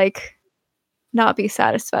going to, like, not be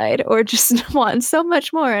satisfied or just want so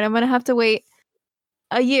much more. And I'm going to have to wait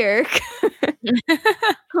a year.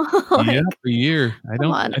 A year. I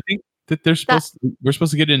think that we're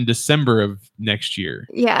supposed to get it in December of next year.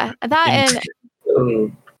 Yeah, that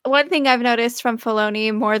and one thing I've noticed from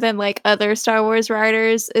Filoni more than like other Star Wars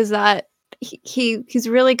writers is that he's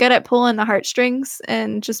really good at pulling the heartstrings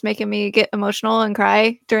and just making me get emotional and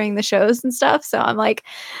cry during the shows and stuff. So I'm like,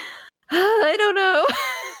 I don't know.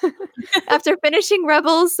 After finishing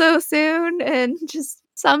Rebels so soon and just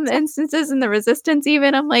some instances in the Resistance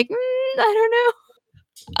even, I'm like, I don't know.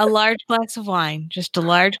 a large glass of wine. Just a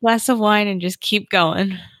large glass of wine and just keep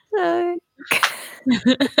going.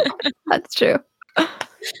 That's true. How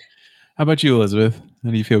about you, Elizabeth?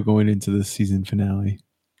 How do you feel going into the season finale?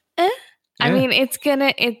 I mean,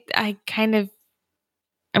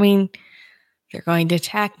 they're going to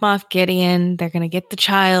attack Moff Gideon. They're going to get the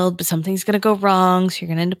child, but something's going to go wrong. So you're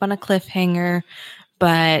going to end up on a cliffhanger.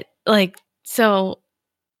 But so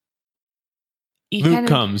Luke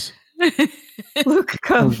comes. Luke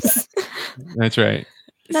comes. That's right.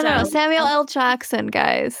 No, Samuel L. Jackson,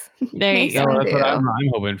 guys. There you go. That's what I'm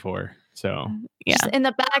hoping for. So yeah, just in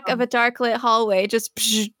the back of a dark lit hallway, just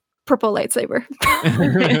purple lightsaber.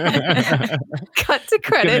 Cut to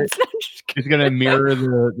credits. It's gonna mirror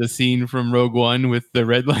the scene from Rogue One with the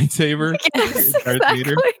red lightsaber. Yes,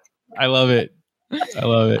 exactly. I love it.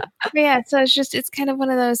 But yeah, so it's kind of one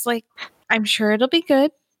of those I'm sure it'll be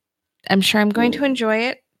good. I'm sure I'm going to enjoy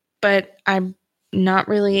it, but I'm not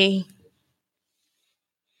really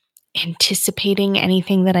anticipating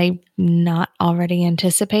anything that I'm not already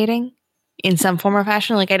anticipating in some form or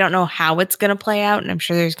fashion. I don't know how it's going to play out, and I'm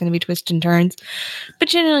sure there's going to be twists and turns, but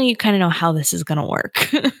generally you kind of know how this is going to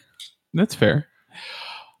work. That's fair.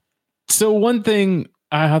 So one thing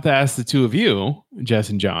I have to ask the two of you, Jess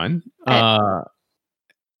and John,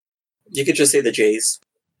 you could just say the J's.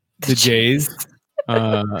 The J's,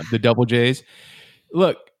 the double J's.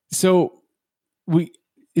 Look, so we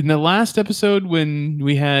in the last episode when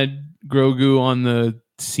we had Grogu on the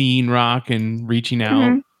scene rock and reaching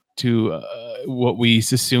out to what we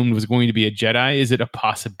assumed was going to be a Jedi, is it a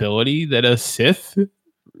possibility that a Sith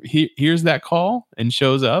hears that call and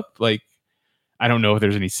shows up? I don't know if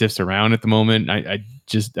there's any Siths around at the moment. I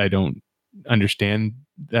don't understand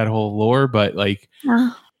that whole lore, but I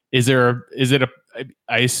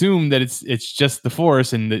assume that it's just the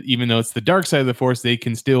Force, and that even though it's the dark side of the Force, they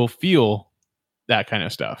can still feel that kind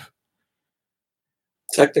of stuff.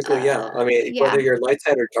 Technically, yeah. I mean, whether you're light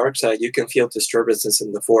side or dark side, you can feel disturbances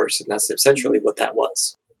in the Force, and that's essentially what that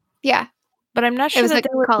was. Yeah, but I'm not sure it was that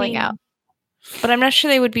they were calling out. But I'm not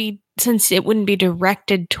sure they would be, since it wouldn't be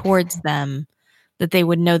directed towards them, that they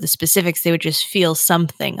would know the specifics. They would just feel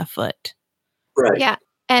something afoot. Right. Yeah,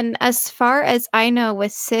 and as far as I know,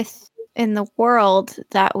 with Sith in the world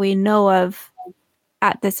that we know of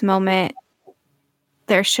at this moment,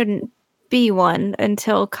 there shouldn't be one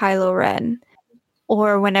until Kylo Ren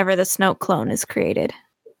or whenever the Snoke clone is created.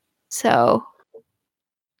 So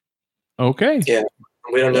okay, yeah,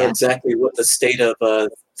 we don't know exactly what the state of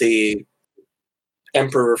the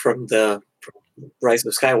Emperor from the Rise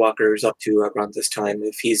of Skywalker is up to around this time,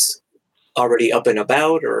 if he's already up and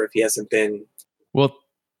about or if he hasn't been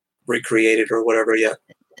recreated or whatever yet.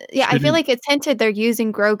 Yeah, I feel like it's hinted they're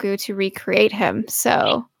using Grogu to recreate him,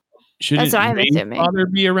 so that's what I'm assuming. Shouldn't Father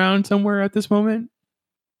be around somewhere at this moment?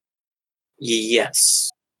 Yes.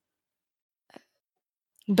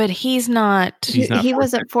 But he's not... He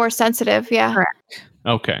wasn't Force sensitive, yeah. Correct.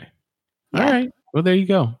 Okay. All right. Well, there you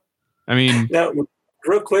go. I mean... Now,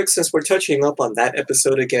 real quick, since we're touching up on that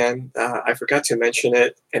episode again, I forgot to mention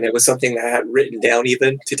it, and it was something that I had written down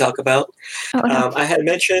even to talk about. I had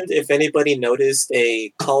mentioned if anybody noticed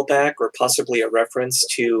a callback or possibly a reference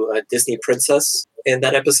to a Disney princess in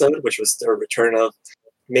that episode, which was the return of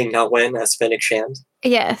Ming-Na Wen as Fennec Shand.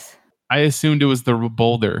 Yes. I assumed it was the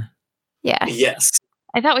boulder. Yeah. Yes.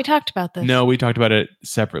 I thought we talked about this. No, we talked about it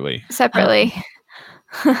separately.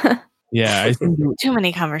 Yeah, too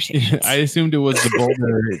many conversations. I assumed it was the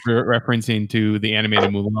boulder referencing to the animated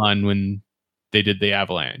Mulan when they did the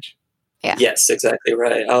avalanche. Yeah. Yes, exactly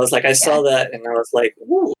right. I was like, I saw that and I was like,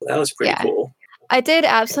 ooh, that was pretty cool. I did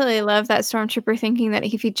absolutely love that Stormtrooper thinking that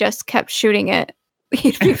if he just kept shooting it,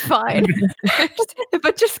 he'd be fine.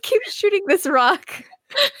 But just keep shooting this rock.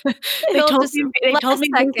 They told me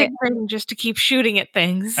just to keep shooting at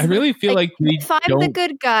things. I really feel like if I'm the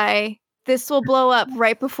good guy, this will blow up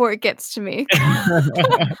right before it gets to me.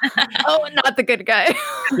 Oh, not the good guy.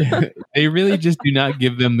 They really just do not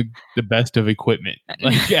give them the best of equipment,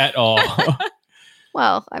 at all.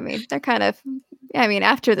 Well, I mean, they're kind of... I mean,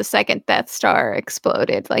 after the second Death Star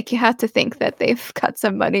exploded, you have to think that they've got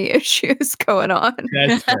some money issues going on.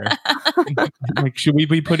 That's fair. Should we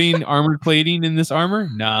be putting armor plating in this armor?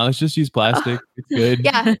 Nah, let's just use plastic. It's good.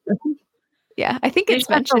 Yeah. Yeah, I think it's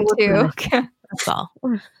mentioned too. That's all.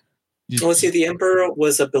 Well, see, the Emperor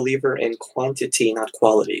was a believer in quantity, not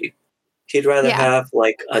quality. He'd rather have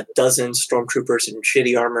a dozen stormtroopers in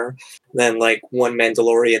shitty armor than one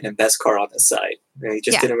Mandalorian and Beskar on his side. And he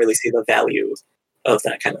just didn't really see the value of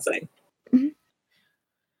that kind of thing. Mm-hmm.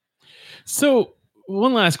 So,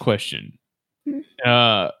 one last question.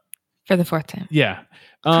 For the fourth time. Yeah.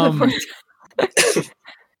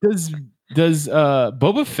 does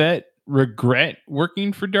Boba Fett regret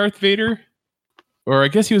working for Darth Vader? Or I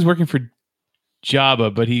guess he was working for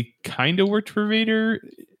Jabba, but he kind of worked for Vader,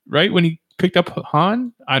 right? When he picked up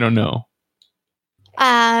Han? I don't know.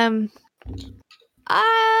 I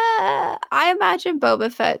imagine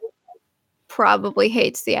Boba Fett probably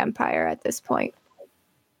hates the Empire at this point.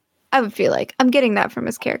 I would feel like I'm getting that from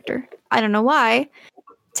his character. I don't know why.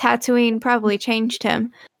 Tatooine probably changed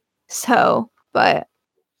him. So, but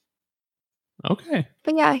okay.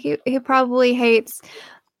 But yeah, he probably hates.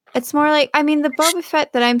 It's more like, I mean, the Boba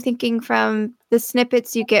Fett that I'm thinking from the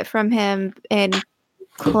snippets you get from him in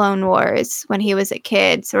Clone Wars when he was a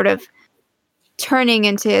kid, sort of turning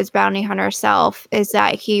into his bounty hunter self, is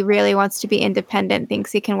that he really wants to be independent,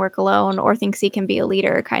 thinks he can work alone, or thinks he can be a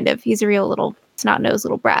leader, kind of. He's a real little snot-nosed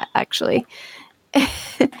little brat, actually.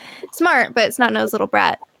 Smart, but snot-nosed little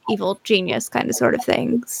brat, evil genius kind of sort of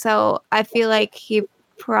thing. So I feel like he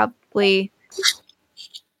probably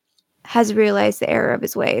has realized the error of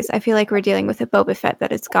his ways. I feel like we're dealing with a Boba Fett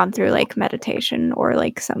that has gone through like meditation or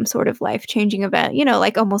like some sort of life-changing event, you know,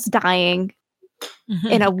 like almost dying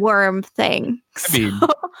in a worm thing. I mean,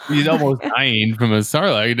 he's almost dying from a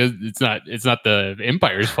Sarlacc. It's not the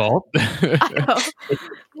Empire's fault.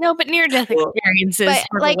 No, but near-death experiences.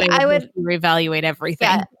 But like, I would reevaluate everything.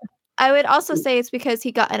 Yeah, I would also say it's because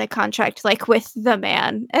he got in a contract like with the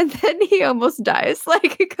man, and then he almost dies.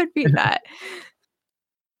 Like, it could be that.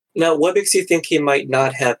 Now, what makes you think he might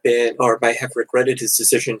not have been, or might have regretted his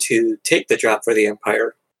decision to take the job for the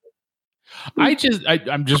Empire?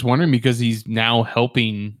 I'm just wondering because he's now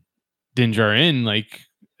helping Din Djarin like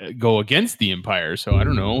go against the Empire. So I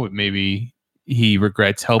don't know. Maybe he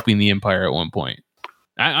regrets helping the Empire at one point.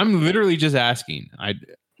 I'm literally just asking.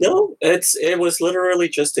 No, it was literally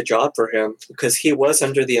just a job for him because he was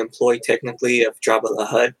under the employ technically of Jabba the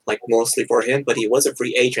Hutt, like mostly for him, but he was a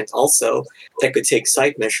free agent also that could take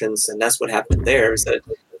side missions, and that's what happened there. Is that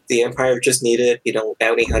the Empire just needed,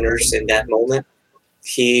 bounty hunters in that moment.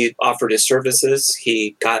 He offered his services.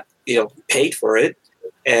 He got, paid for it,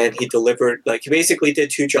 and he delivered. Like, he basically did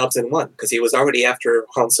two jobs in one because he was already after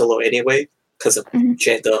Han Solo anyway because of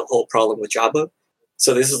the whole problem with Jabba.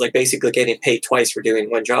 So this is like basically getting paid twice for doing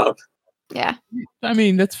one job. Yeah, I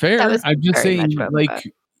mean that's fair. I'm just saying,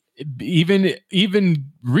 like, even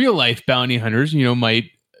real life bounty hunters, might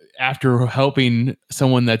after helping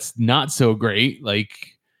someone that's not so great, like,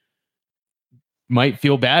 might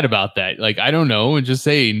feel bad about that. Like, I don't know, and just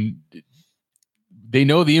saying, they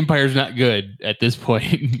know the Empire's not good at this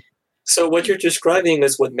point. So what you're describing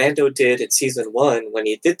is what Mando did in season 1 when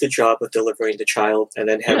he did the job of delivering the child and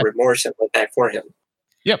then had remorse and went back for him.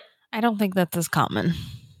 Yep. I don't think that's as common.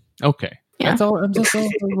 Okay. Yeah. That's all. I'm just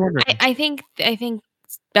wondering. I think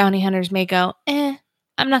bounty hunters may go,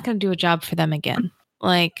 I'm not going to do a job for them again.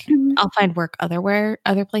 Like, I'll find work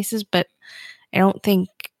other places, but I don't think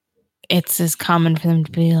it's as common for them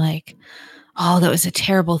to be like, oh, that was a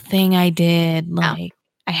terrible thing I did. Like,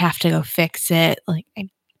 I have to go fix it. Like,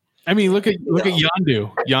 I mean, look at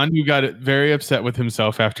Yondu. Yondu got very upset with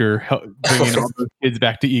himself after bringing all those kids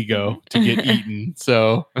back to Ego to get eaten.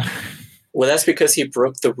 So, well, that's because he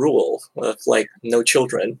broke the rule of like no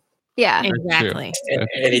children. Yeah, exactly.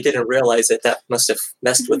 And he didn't realize that must have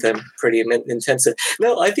messed with him pretty intensive.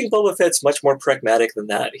 No, I think Boba Fett's much more pragmatic than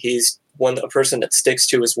that. He's a person that sticks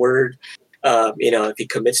to his word. If he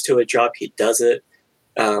commits to a job, he does it.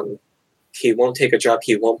 He won't take a job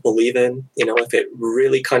he won't believe in, if it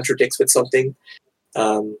really contradicts with something.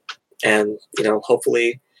 Hopefully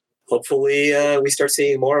we start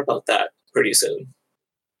seeing more about that pretty soon.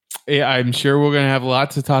 Yeah, I'm sure we're going to have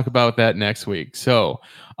lots to talk about that next week. So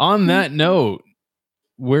on that note,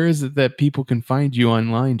 where is it that people can find you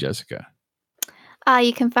online, Jessica?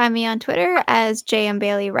 You can find me on Twitter as JM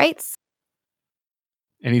Bailey Writes.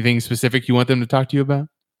 Anything specific you want them to talk to you about?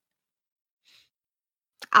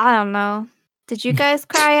 I don't know. Did you guys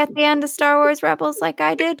cry at the end of Star Wars Rebels like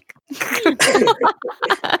I did?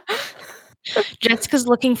 Jessica's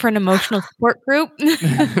looking for an emotional support group.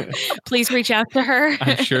 Please reach out to her.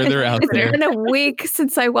 I'm sure they're out there. It's been a week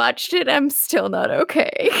since I watched it. I'm still not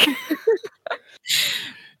okay.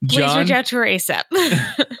 Please reach out to her ASAP.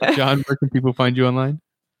 John, where can people find you online?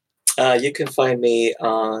 You can find me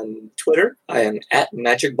on Twitter. I am at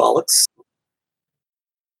MagicBollocks.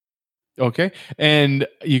 Okay. And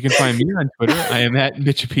you can find me on Twitter. I am at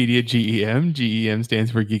Mitchipedia GEM. GEM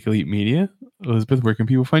stands for Geek Elite Media. Elizabeth, where can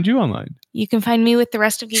people find you online? You can find me with the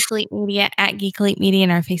rest of Geek Elite Media at Geek Elite Media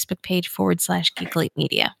and our Facebook page /Geek Elite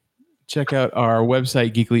Media. Check out our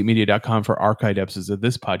website, geekelitemedia.com, for archived episodes of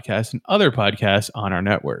this podcast and other podcasts on our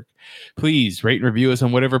network. Please rate and review us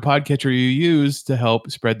on whatever podcatcher you use to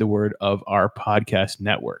help spread the word of our podcast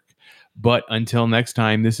network. But until next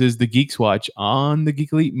time, this is the Geeks Watch on the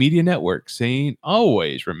Geek Elite Media Network, saying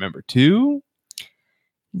always remember to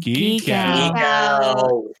geek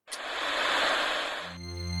out.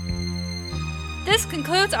 This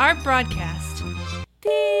concludes our broadcast.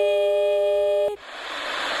 Beep.